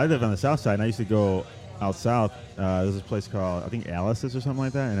gotta go. I live on the south side, and I used to go out south. There's this place called I think Alice's or something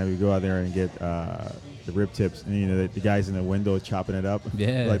like that, and I would go out there and get the rib tips, and you know the guys in the window chopping it up.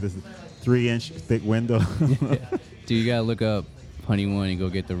 Yeah. Like this 3-inch thick window. Dude, you gotta look up Honey One and go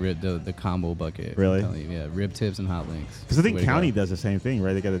get the combo bucket. Really? I'm telling you, yeah, rib tips and hot links. Because I think Way to County go. does the same thing,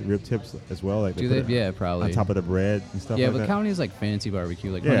 right? They got the rib tips as well. Like Do put they? it Yeah, probably. on top of the bread and stuff Yeah, like but that. County's like fancy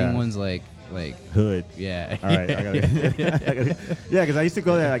barbecue. Like Yeah. Honey One's like Hood. yeah. All right, I gotta, yeah, because I used to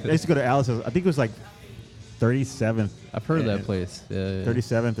go there. Like, I used to go to Alice's. I think it was like 37th. I've heard of that and- place. Yeah.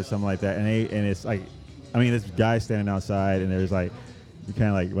 37th or something like that, and it's like, I mean, this guy standing outside, and there's like, you kind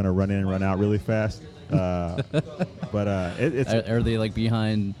of like want to run in and run out really fast, but it's Are they like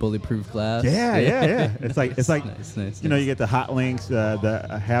behind bulletproof glass? yeah. It's like Nice. you know, you get the hot links,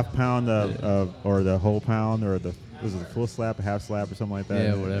 the half pound of or the whole pound or the was it the full slap, a half slap or something like that.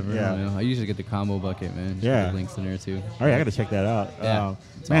 Yeah, whatever. Yeah. I don't know. I usually get the combo bucket, man. Just Yeah. put links in there too. All right, I got to check that out. Yeah,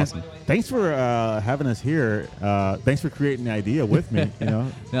 it's man, awesome. Thanks for having us here. Thanks for creating the idea with me. You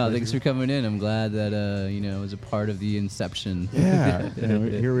know. No, thanks for coming in. I'm glad that it was a part of the inception. Yeah,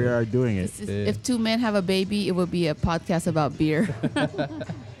 and here we are doing it. If two men have a baby, it would be a podcast about beer.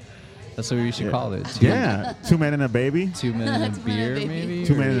 That's what we should call it. Yeah, 2 men and a baby. 2 men and a Two men and a beer, baby. maybe.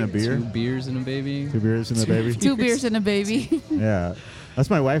 2 men Or and a beer. 2 beers and a baby. 2 beers and a baby. Two beers and a baby. Yeah, that's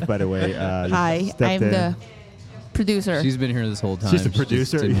my wife, by the way. Hi, stepped I'm in. the producer. She's been here this whole time. She's the She just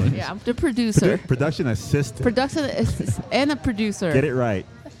producer? didn't want- Yeah, I'm the producer. Production assistant. Production assist- and a producer. Get it right.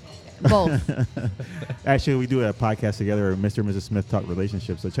 Both. Actually, we do a podcast together, Mr. and Mrs. Smith Talk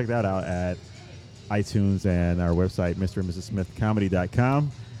Relationships. So check that out at iTunes and our website,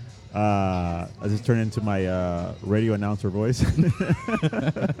 mrandmrssmithcomedy.com. I just turned into my radio announcer voice.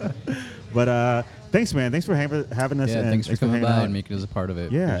 But thanks, man. Thanks for having us. Yeah, and thanks for coming hanging by out. and making us a part of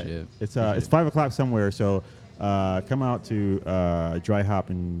it. Yeah, Appreciate it. it's Appreciate it. 5 o'clock somewhere. So come out to Dry Hop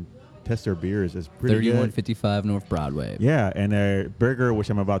and test their beers. It's pretty good. 3155 North Broadway. Yeah, and their burger, which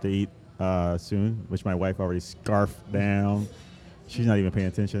I'm about to eat soon, which my wife already scarfed down. She's not even paying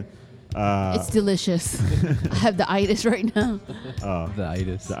attention. It's delicious. I have the itis right now. The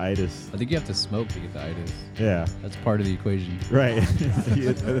itis. The itis. I think you have to smoke to get the itis. Yeah, That's part of the equation. right.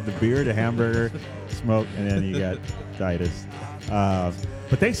 You get the beer, the hamburger, smoke, and then you got the itis.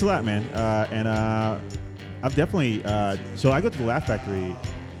 But thanks a lot, man. And I've definitely. So I go to the Laugh Factory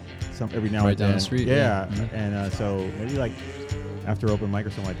every now Right and then. down the street, Yeah, yeah. Mhm. and so maybe like after open mic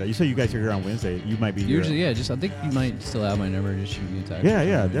or something like that. You said you guys are here on Wednesday. You might be here. Usually, yeah. I think you might still have my number. Just shoot me a text.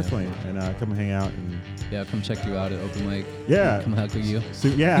 Yeah, definitely. And come and hang out. And Yeah, come check you out at open mic. Yeah. Come heckle you.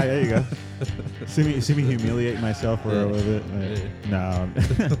 yeah, there you go. see me humiliate myself for a little bit. No,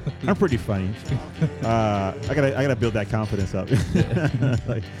 I'm pretty funny. I gotta build that confidence up,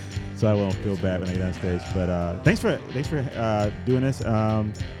 so I won't feel bad when I get on stage. But thanks for doing this.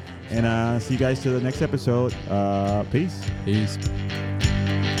 And see you guys till the next episode. Peace. Peace.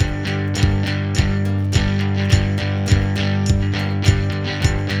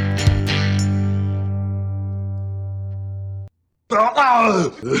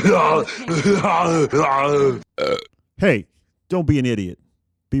 Hey, don't be an idiot.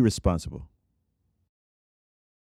 Be responsible.